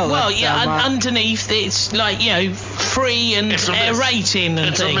Scotsman's kilt? Well, underneath it's like, you know, free and aerating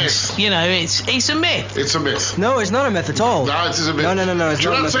and things. You know, it's a myth. It's a myth. No, it's not a myth at all. No, it is a myth. No, it's not a myth at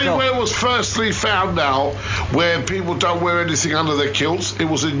all. Can I tell you where it was firstly found now, where people don't wear anything under their kilts? It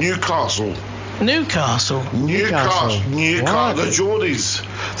was in Newcastle. Newcastle. The Geordies.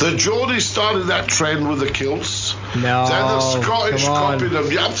 The Geordies started that trend with the kilts. No. Then the Scottish copied them.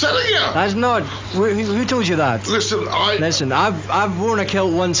 Yeah, I'm telling you. That's not. Who told you that? Listen, I've worn a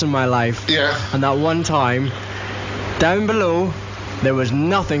kilt once in my life. Yeah. And that one time, down below, there was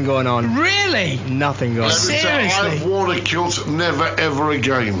nothing going on. Really? Nothing going on. Seriously? I've worn a kilt, never ever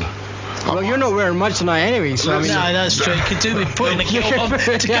again. Well, you're not wearing much tonight anyway, so no, that's true. He could do with putting a kilt on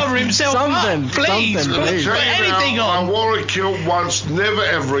to cover himself up. Please, put anything on. I wore a kilt once, never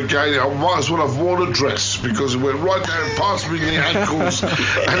ever again. I might as well have worn a dress because it went right down past me in the ankles, and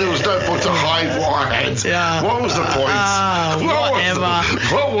there was no point to hide what I had. Yeah. What was the point?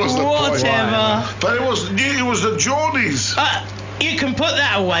 What was the point? But it was the Geordies. You can put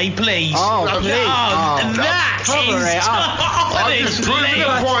that away, please. Oh, please. That is... I'm just proving the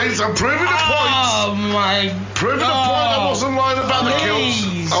points. I'm proving the points. Oh, my... Proving the point I wasn't lying about the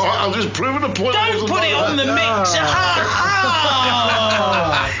kilts. All right, I'm just proving the point I wasn't lying about. Don't put it on the mix.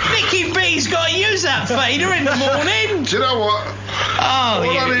 Nicky B's got to use that fader in the morning. Do you know what? All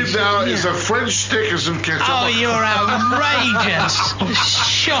I need now is a French stick and some ketchup. Oh, you're outrageous.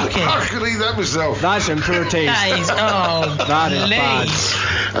 Shocking. I can eat that myself. That's in poor taste. That is... Oh, that is bad.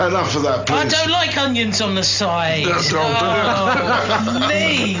 Enough of that, please. I don't like onions on the side. Please.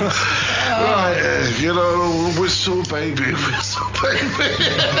 Right, you know, whistle baby.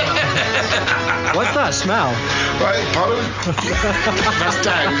 What's that smell? Right, pardon? That's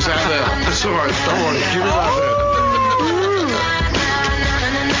Dad, who's out there. It's all right, don't worry. Give it out there.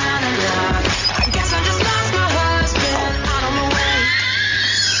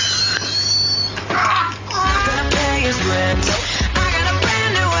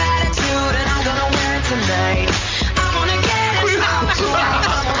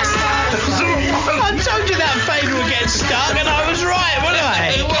 I told you that fader would get stuck, and I was right, wasn't I?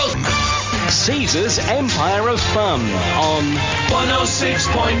 It was. Caesar's Empire of Fun on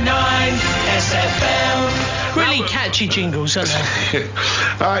 106.9 SFM. Really catchy jingles, aren't they?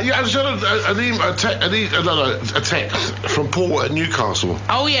 I just had a text from Paul at Newcastle.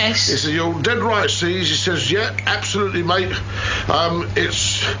 Oh, yes. He said, "You're dead right, Sees." He says, "Yeah, absolutely, mate.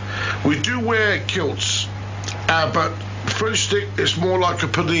 We do wear kilts, but French stick is more like a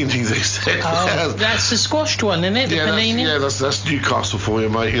panini," they said. Oh, that's the squashed one, isn't it? The panini? That's Newcastle for you,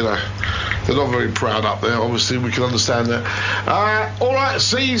 mate. You know, they're not very proud up there. Obviously, we can understand that. All right,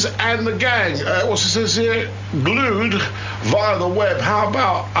 Seas and the gang. What's it says here? Glued via the web. How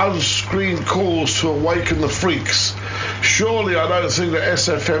about unscreened calls to awaken the freaks? Surely I don't think that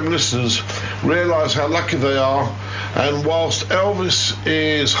SFM listeners realise how lucky they are. And whilst Elvis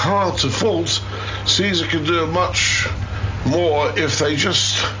is hard to fault, Caesar can do much more if they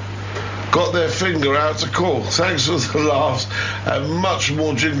just got their finger out to call. Thanks for the laughs and much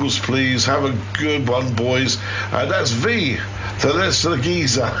more jingles, please. Have a good one, boys. That's V, the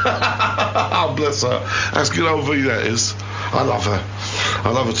geezer. Oh, bless her. That's good old V, that is. I love her. I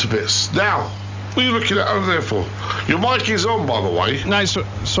love her to bits. Now, what are you looking at over there for? Your mic is on, by the way. No,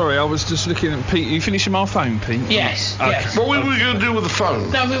 sorry, I was just looking at Pete. Are you finishing my phone, Pete? Yes. Okay. Yes. What were we going to do with the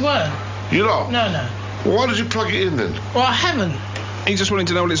phone? No, we weren't. You're not? No. Well, why did you plug it in then? Well, I haven't. He just wanted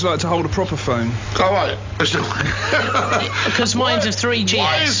to know what it's like to hold a proper phone. All right. Because mine's a 3GS.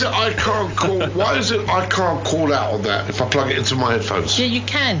 Why is it I can't call out on that if I plug it into my headphones? Yeah, you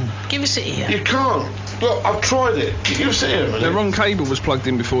can. Give us it here. You can't. Look, I've tried it. Give us it here a minute. The wrong cable was plugged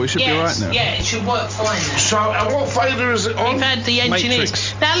in before. It should be right now. Yeah, it should work fine now. So, what fader is it on? We've had the engineers.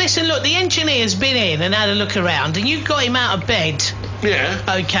 Matrix. Now, listen, look, the engineer's been in and had a look around, and you got him out of bed. Yeah.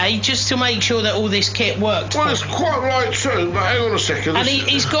 Okay, just to make sure that all this kit worked. Well, it's quite right too, but hang on a second. And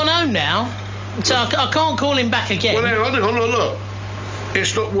he's gone home now, so I can't call him back again. Well, hang on, look.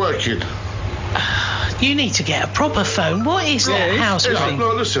 It's not working. You need to get a proper phone. What is that house ring?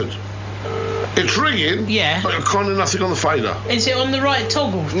 No, listen. It's ringing, but I can't do nothing on the fader. Is it on the right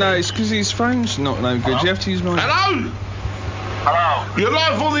toggle? No, it's because his phone's not no good. Hello? You have to use mine. Hello? Hello? You're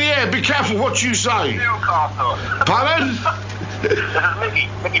live on the air. Be careful what you say. Newcastle. Pardon? This is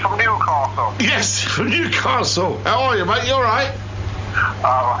Mickey from Newcastle. Yes, from Newcastle. How are you, mate? You all right?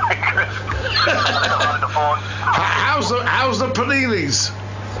 How's the paninis?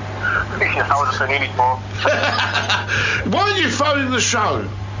 How's the panini for? Why are you phoning the show?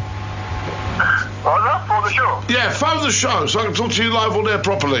 What's that for the show? Yeah, phone the show so I can talk to you live on air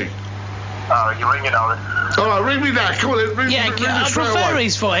properly. You ring it now then. All right, ring me now. Come on, ring me I straight prefer away.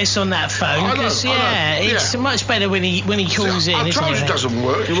 his voice on that phone because it's much better when he calls in. I isn't told you it? it doesn't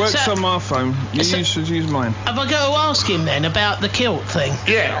work. It works on my phone. You should use mine. Have I got to ask him then about the kilt thing?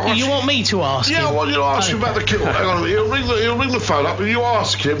 Yeah. You want me to ask him? Yeah, I want you to ask him about the kilt. Hang on a minute. He'll ring the phone up and you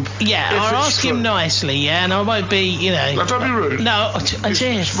ask him. Yeah, I'll ask him nicely, yeah, and I won't be, Now, don't be rude. No, as if.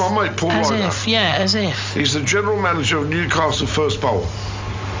 It's my mate, Paul As Ryder. if, yeah, as if. He's the general manager of Newcastle First Bowl.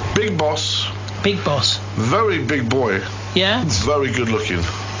 Big boss. Big boss. Very big boy. Yeah? Very good looking.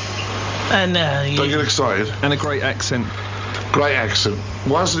 And, Don't get excited. And a great accent. Great accent.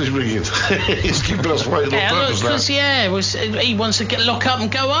 Why isn't he ringing? He's keeping us waiting on purpose now. Because, he wants to lock up and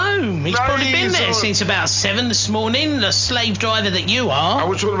go home. He's probably been there since about 7 this morning, the slave driver that you are. Are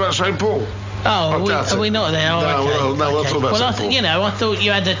we talking about St. Paul? Oh, are we not there? Oh, no, okay. we're not talking about St. Paul. I thought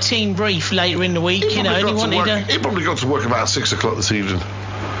you had a team brief later in the week, He probably got to work about 6 o'clock this evening.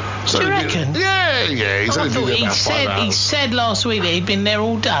 So do you reckon? Yeah. He's only been there about 5 hours. He said last week that he'd been there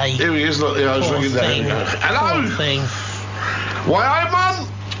all day. Here he is. Look, I was ringing there. Hello. Why, hi, man.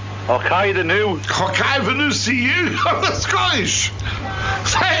 Okay, the new. Okay, the new see you. That's Scottish.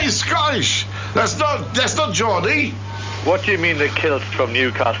 That is Scottish. That's not Geordie. What do you mean the kilts from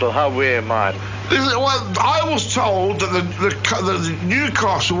Newcastle? How weird, man. Well, I was told that the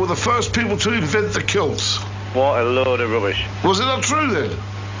Newcastle were the first people to invent the kilts. What a load of rubbish. Was it not true then?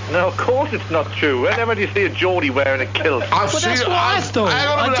 No, of course it's not true. Whenever do you see a Geordie wearing a kilt? That's what I thought.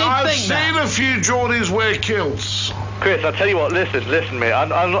 I've seen a few Geordies wear kilts. Chris, I'll tell you what, listen, mate.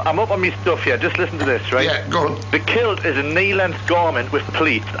 I'm up on my stuff here. Just listen to this, right? Yeah, go on. The kilt is a knee-length garment with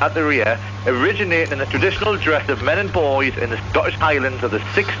pleats at the rear, originating in the traditional dress of men and boys in the Scottish Highlands of the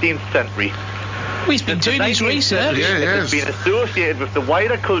 16th century. He's been doing his research. It's been associated with the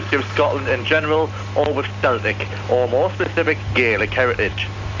wider culture of Scotland in general, or with Celtic, or more specific, Gaelic heritage,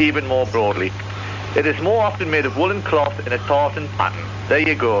 even more broadly. It is more often made of woolen cloth in a tartan pattern. There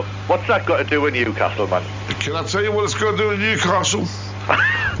you go. What's that got to do with Newcastle, man? Can I tell you what it's got to do with Newcastle?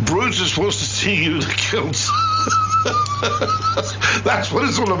 Brutus wants to see you in the kilts. That's what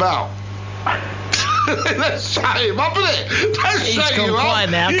it's all about. Let's shut him up, innit? He's gone quiet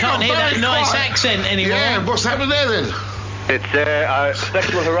now. Can't hear that nice accent anymore. Yeah, what's happening there then? It's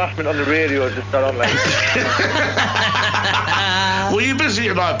sexual harassment on the radio, just not online. Were you busy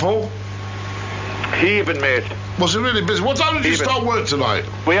tonight, Paul? Heaving, mate. Was it really busy? What time did you start work tonight?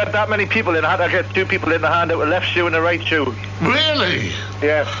 We had that many people in. I had to get 2 people in the hand out a left shoe and a right shoe. Really?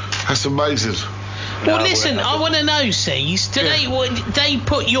 Yeah. That's amazing. Well, listen, I want to know, Cease, do they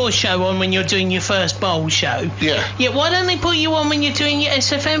put your show on when you're doing your first bowl show? Yeah. Yeah, why don't they put you on when you're doing your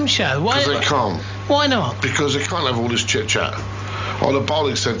SFM show? Because they can't. Why not? Because they can't have all this chit-chat. On the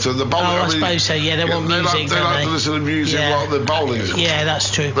bowling centre, the bowling... I suppose so, yeah, they want music, They like to listen to music while they're bowling. Yeah,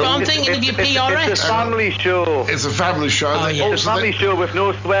 that's true. But I'm thinking of your PRS. It's a family show. It's a family show. Oh, yeah. It's a family show with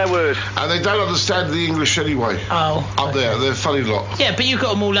no swear words. And they don't understand the English anyway. Oh. Up there, they're a funny lot. Yeah, but you've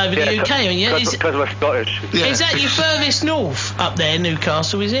got them all over the UK, haven't you? Because we're Scottish. Yeah. Is that your furthest north up there,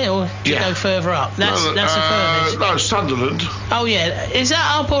 Newcastle, is it? Or do you go further up? That's the furthest. No, Sunderland. Oh, yeah. Is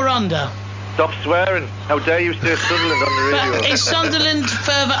that up or under? Stop swearing. How dare you say Sunderland on the radio? But is Sunderland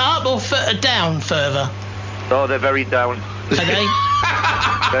further up or down further? Oh, they're very down. Are they?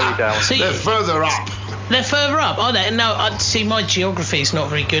 Very down. They're further up. They're further up, are they? No, see, my geography is not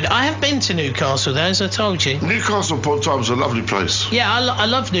very good. I have been to Newcastle, though, as I told you. Newcastle upon Tyne is a lovely place. Yeah, I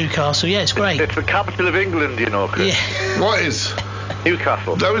love Newcastle. Yeah, it's great. It's the capital of England, you know, Chris. Yeah. What is?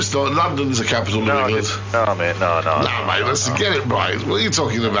 Newcastle. No, it's not. London's the capital of England. No, mate, no. No, mate, let's get it right. What are you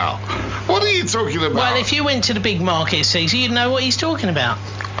talking about? What are you talking about? Well, if you went to the big market, Caesar, you'd know what he's talking about.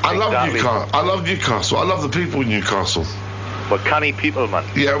 I love Newcastle. I love Newcastle. I love the people in Newcastle. But canny people, man.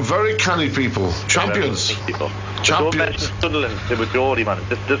 Yeah, very canny people. Champions. People. Champions. Don't mention Sunderland. They were Geordie, man.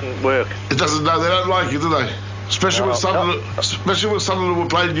 This doesn't work. It doesn't. No, they don't like it, do they? Especially when Sunderland were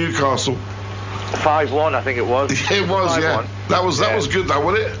playing Newcastle. 5-1, I think it was. It was, 5-1. yeah. That was good, though,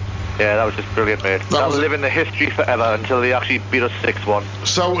 wasn't it? Yeah, that was just brilliant, mate. That'll live in the history forever until they actually beat us 6-1.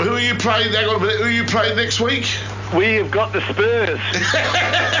 So, who are you playing? Hang on a minute. Who are you playing next week? We have got the Spurs.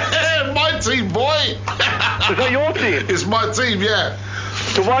 My team, boy. Is that your team? It's my team, yeah.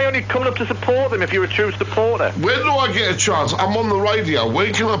 So why aren't you coming up to support them if you're a true supporter? When do I get a chance? I'm on the radio.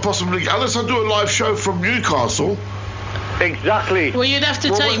 When can I possibly... Unless I do a live show from Newcastle... Exactly. Well, you'd have to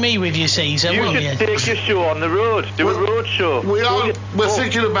take me with you, Caesar, You wouldn't should you? take your show on the road. Do a road show. We're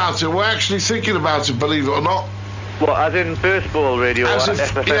thinking about it. We're actually thinking about it, believe it or not. What, as in First Ball Radio or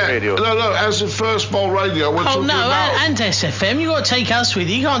SFM Radio? No, as in First Ball Radio. We're talking about... and SFM. You've got to take us with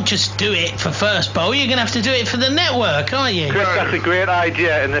you. You can't just do it for First Bowl. You're going to have to do it for the network, aren't you? Chris, that's a great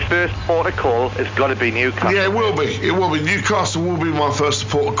idea, and the first port of call has got to be Newcastle. Yeah, it will be. It will be. Newcastle will be my first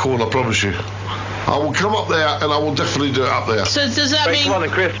port of call, I promise you. I will come up there, and I will definitely do it up there. So does that mean... Come on then,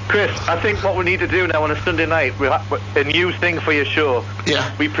 Chris, I think what we need to do now on a Sunday night, we have a new thing for your show.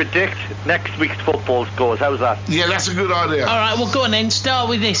 Yeah. We predict next week's football scores. How's that? Yeah, that's a good idea. All right, well, go on then. Start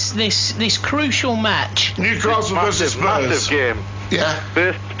with this crucial match. Newcastle versus Spurs. Massive game. Yeah.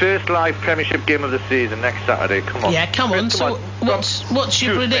 First live Premiership game of the season next Saturday. Come on. Yeah, come on. So what's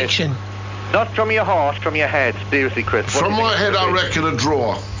your prediction? Not from your heart, from your head. Seriously, Chris. From my head, I reckon a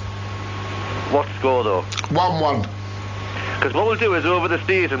draw. What score, though? 1-1. Because what we'll do is, over the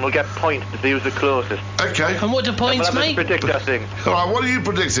season, we'll get points to see who's the closest. Okay. And what do points make? Predict that thing. All right, what are you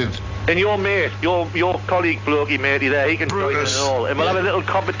predicting? And your mate, your colleague, blokey matey there, he can join in and all. And we'll have a little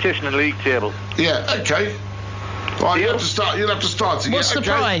competition in the league table. Yeah, okay. Right, you'll have to start it. What's the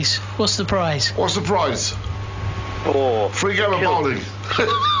prize? What's the prize? What's the prize? Oh. Free game of bowling.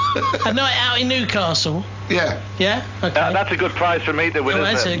 A night out in Newcastle. Yeah. Yeah? Okay. That's a good prize for me to win,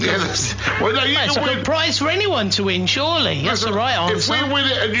 that's isn't it? That's a good prize for anyone to win, surely. That's the right answer. If we win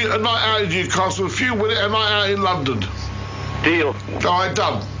it a night out in Newcastle, if you win it a night out in London. Deal. All right,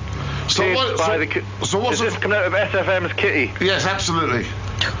 done. So what's Is this coming out of SFM's kitty? Yes, absolutely.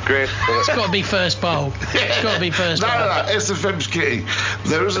 Great. It's got to be First Bowl. It's got to be First Bowl. No, SFM's kitty.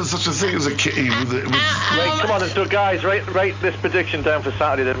 There isn't such a thing as a kitty Right, come on, so guys, write this prediction down for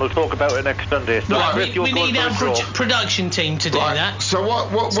Saturday, then we'll talk about it next Sunday. So Right, we need our production team to do that. So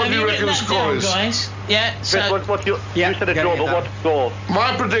what do you reckon the score is? Guys? Yeah, Chris, so... you said a draw, but what score?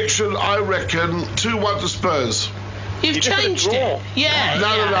 My prediction, I reckon, 2-1 to Spurs. You've changed it. Yeah.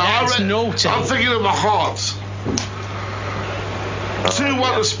 No. That's naughty. I'm thinking of my heart.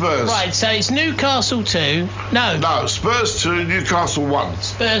 2-1 to Spurs. Right, so it's Newcastle 2. No, Spurs 2, Newcastle 1.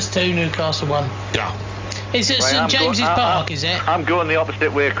 Spurs 2, Newcastle 1. Yeah. Is it St James's Park, is it? I'm going the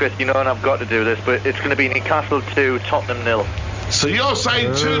opposite way, Chris, you know, and I've got to do this, but it's going to be Newcastle 2, Tottenham 0. So you're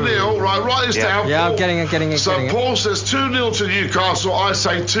saying 2-0, right? Write this down. Yeah, Paul. I'm getting it. So Paul says 2-0 to Newcastle. I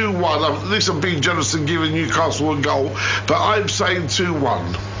say 2-1. At least I'm being generous and giving Newcastle a goal, but I'm saying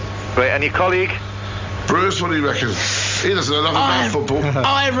 2-1. Right, and your colleague? Bruce, what do you reckon? He doesn't know nothing about football.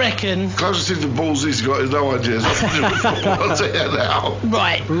 I reckon. Closest thing to balls he's got is no ideas. I'll tell you now.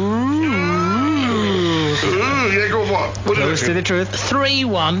 Right. Yeah, go on, what? What do you reckon? The truth.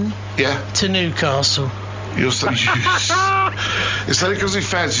 3-1 to Newcastle. You're so it's only because he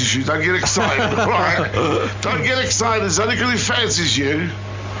fancies you. Don't get excited, right? Don't get excited. It's only because he fancies you.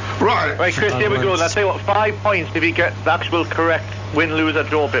 Right. Right, Chris, here we go. I'll tell you what, 5 points if you get the actual correct win, lose, or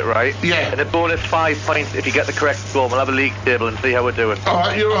draw bit right. Yeah. And a bonus 5 points if you get the correct score. We'll have a league table and see how we're doing. All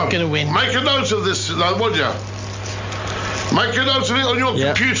right, you're on. I'm going to win. Make a note of this, would you? Make a note of it on your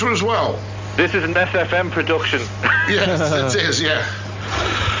computer as well. This is an SFM production. Yes, it is, yeah.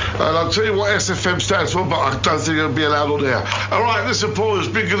 And I'll tell you what SFM stands for, but I don't think it'll be allowed on air. All right, listen, Paul, it's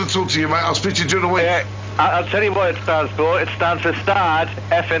been good to talk to you, mate. I'll speak to you during the week. I'll tell you what it stands for. It stands for Stad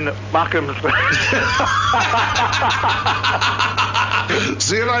effing Mackhams.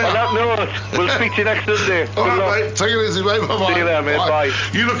 See you later. On that note, we'll speak to you next Sunday. All right, mate. Take it easy, mate. Bye-bye. See you later, mate. Bye.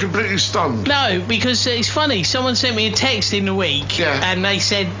 You look completely stunned. No, because it's funny. Someone sent me a text in the week, and they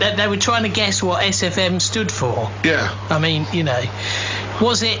said that they were trying to guess what SFM stood for. Yeah. I mean, you know.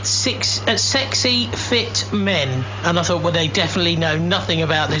 Was it sexy fit men? And I thought, well, they definitely know nothing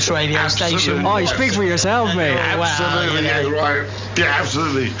about this radio station. Oh, you speak for yourself, mate. Absolutely, right. Yeah,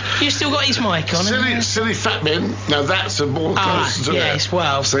 absolutely. You still got his mic on, silly fat men. Now that's a more close to yes,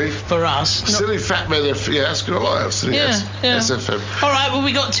 well, see? For us. Silly fat men, that's good. I like that. SFM. All right, well,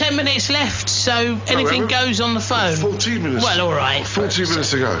 we got 10 minutes left, so anything goes on the phone. 14 minutes. Well, all right. 14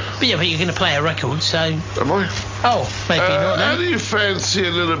 minutes to go. But yeah, but you're going to play a record, so... Am I? Oh, maybe not. How do you fancy a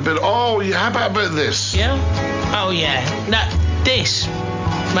little bit? Oh, yeah, how about this? Yeah? Oh, yeah. No, this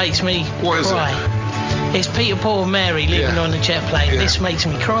makes me cry. It's Peter, Paul and Mary living on the jet plane. This makes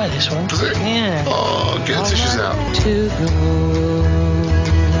me cry, this one. Does it? Yeah. Oh, get the tissues out.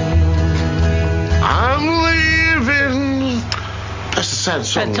 I'm leaving. That's a sad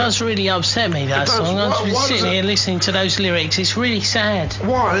song. That does really upset me, that song. I've been sitting here listening to those lyrics. It's really sad.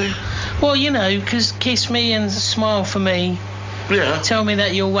 Why? Well, you know, because kiss me and smile for me. Yeah. Tell me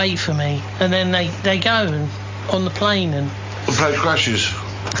that you'll wait for me. And then they go on the plane and... The plane crashes.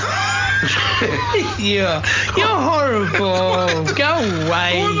 You're horrible. Go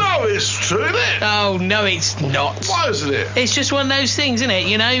away. Well, no, it's true, isn't it? Oh, no, it's not. Why isn't it? It's just one of those things, isn't it?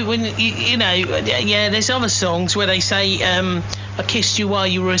 You know, when you know, yeah. There's other songs where they say, "I kissed you while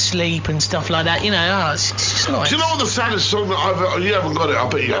you were asleep" and stuff like that. You know, it's just not. Do you know what the saddest song that you haven't got it? I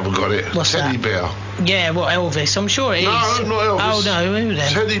bet you haven't got it. What's Teddy Bear. Yeah, what, Elvis? I'm sure it is. No, not Elvis. Oh no, who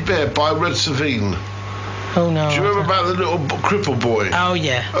then? Teddy Bear by Red Savine. Oh no. Do you remember about the little cripple boy? Oh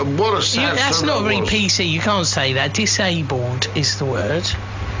yeah. What a sad That's song not that very was. PC. You can't say that. Disabled is the word.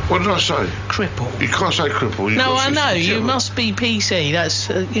 What did I say? Cripple. You can't say cripple. No, I know. You must be PC. That's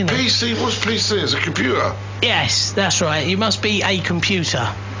you know. PC? What's PC? It's a computer. Yes, that's right. You must be a computer.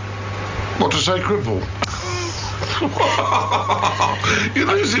 What to say cripple? You're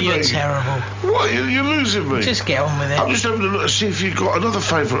losing me. You're terrible. What? You're losing me. Just get on with it. I'm just having a look to see if you've got another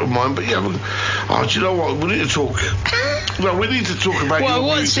favourite of mine, but you haven't. Oh, do you know what? We need to talk. No, we need to talk about well, your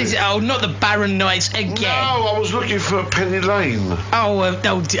what's music. this? Oh, not the Barron Knights again. No, I was looking for Penny Lane. Oh,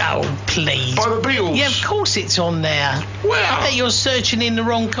 please. By the Beatles. Yeah, of course it's on there. Where? I bet you're searching in the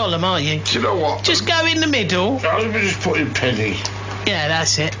wrong column, aren't you? Do you know what? Just go in the middle. Let me just put in Penny. Yeah,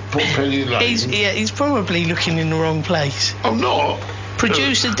 that's it. Put Penny Lane. He's probably looking in the wrong place. I'm not.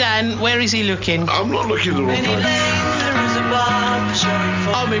 Producer Dan, where is he looking? I'm not looking in the wrong place.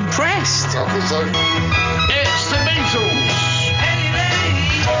 I'm impressed. I think so. It's the Beatles.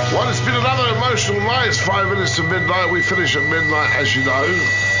 Well, it's been another emotional night. It's 5 minutes to midnight. We finish at midnight, as you know.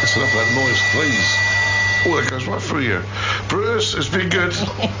 That's enough of that noise, please. Oh, that goes right through you. Bruce, it's been good.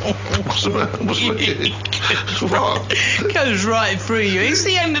 What's the matter? What's what? It goes right through you. It's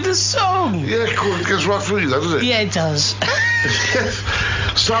the end of the song. Yeah, cool. It goes right through you, though, doesn't it? Yeah, it does.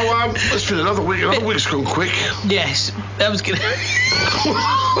 So, it's been another week. Another week's gone quick. Yes, that was gonna.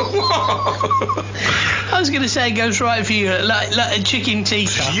 I was gonna say it goes right for you, like a chicken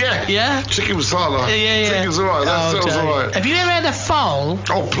tikka. Yeah. Yeah. Chicken masala. Yeah. Chicken's alright. That sounds alright. Have you ever had a foal?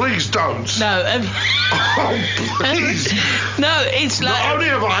 Oh, please don't. No. Oh, please. No, it's like. Not only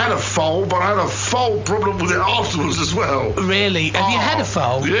have I had a foal, but I had a foal problem with it afterwards as well. Really? Have you had a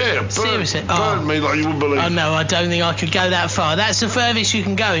foal? Yeah. Seriously? Burned me like you wouldn't believe. Oh no, I don't think I could go that far. That's the furthest you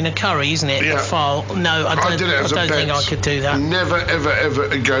can go in a curry, isn't it? Yeah. A foal. No, I don't think I could do that. Never, ever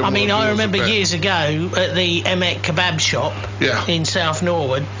again. I mean, I remember years ago at the Emek kebab shop in South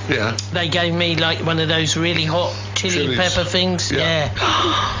Norwood. Yeah. They gave me like one of those really hot chili pepper things. Yeah.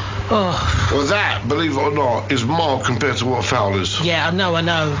 Oh. Well, that, believe it or not, is mild compared to what a fowl is. Yeah, I know.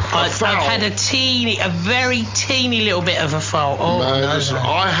 I've had a very teeny little bit of a fowl. Oh, man, no.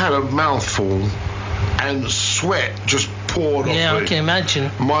 I had a mouthful and sweat just poured off me. Yeah, I can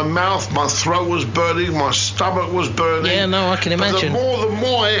imagine. My mouth, my throat was burning, my stomach was burning. Yeah, no, I can imagine. But the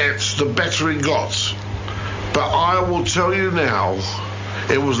more I ate, the better it got. But I will tell you now,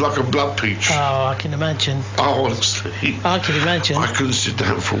 it was like a blood peach. Oh, I can imagine. Oh, honestly. I can imagine. I couldn't sit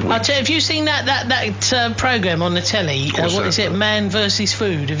down for a week. I tell you, have you seen that programme on the telly? What is it? Man versus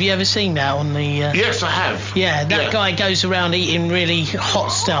Food. Have you ever seen that on the? Yes, I have. Yeah, that guy goes around eating really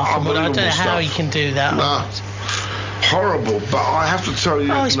hot stuff. I don't know how he can do that. Nah. Horrible, but I have to tell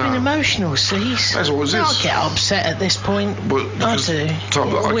you. Oh, it's been emotional, see? That's what it is. I get upset at this point. I do.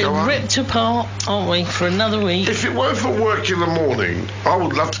 We're ripped apart, aren't we, for another week? If it weren't for work in the morning, I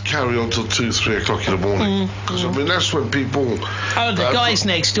would love to carry on till 2, 3 o'clock in the morning. Because, I mean, that's when people... Oh, the guys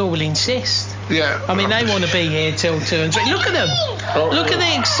next door will insist. Yeah. I mean, they want to be here till 2 and 3. Look at them. Look at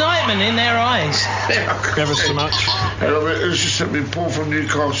the excitement in their eyes. Ever so much. It's just sent me Paul from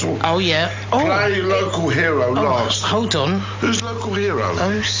Newcastle. Oh, yeah. Play Local Hero last. Hold on. Who's Local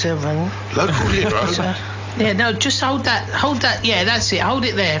Hero? 07. Local Hero? Yeah, no, just hold that. Yeah, that's it. Hold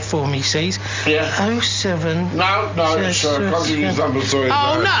it there for me, C's. Yeah. 07. No, sorry, I can't give you his number, sorry.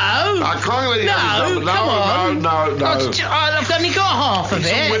 Oh, no. I can't let you have his number. Come on. No. I've only got half of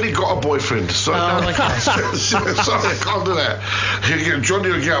it. He's already got a boyfriend. So okay. Sorry, I can't do that. Johnny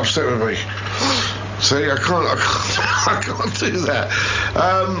will get upset with me. See, I can't do that.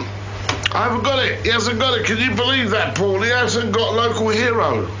 I haven't got it. He hasn't got it. Can you believe that, Paul? He hasn't got Local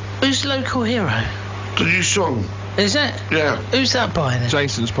Hero. Who's Local Hero? The new song. Is it? Yeah. Who's that by then?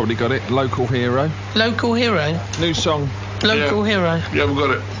 Jason's probably got it. Local Hero. Local Hero? New song. Local Hero. You haven't got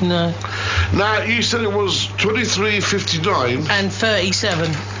it? No. Now, you said it was 23:59. And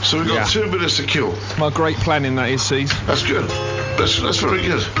 37. So we've got 2 minutes to kill. My great planning, that is, C's. That's good. That's very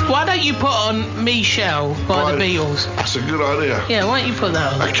good. Why don't you put on Michelle by the Beatles? That's a good idea. Yeah, why don't you put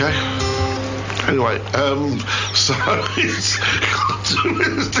that on? Okay. Anyway, so it's got 2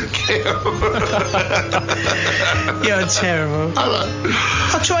 minutes to kill. You're terrible. I know.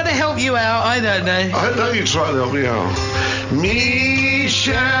 I'll try to help you out. I don't know. I know you try to help me out.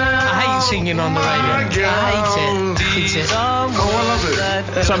 Michelle. I hate singing on the radio. I hate it. Oh, I love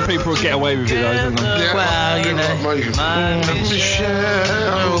it. Some people get away with it though, don't they? Yeah, Well, you know.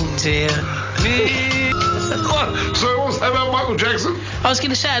 Michelle. Oh dear. So what's that about Michael Jackson? I was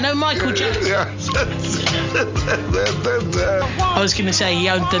going to say, I know Michael Jackson. Yeah. I was going to say he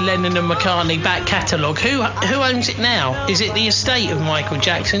owned the Lennon and McCartney back catalogue. Who owns it now? Is it the estate of Michael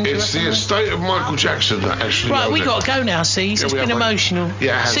Jackson? It's the estate of Michael Jackson that actually. Right, owns we it. got to go now, Cease. It's been emotional.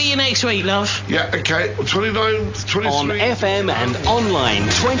 Yeah, it has. See you next week, love. Yeah, okay. 29, 23. On FM and online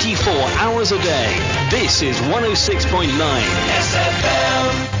 24 hours a day. This is 106.9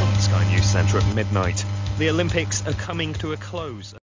 SFM. Sky News Centre at midnight. The Olympics are coming to a close.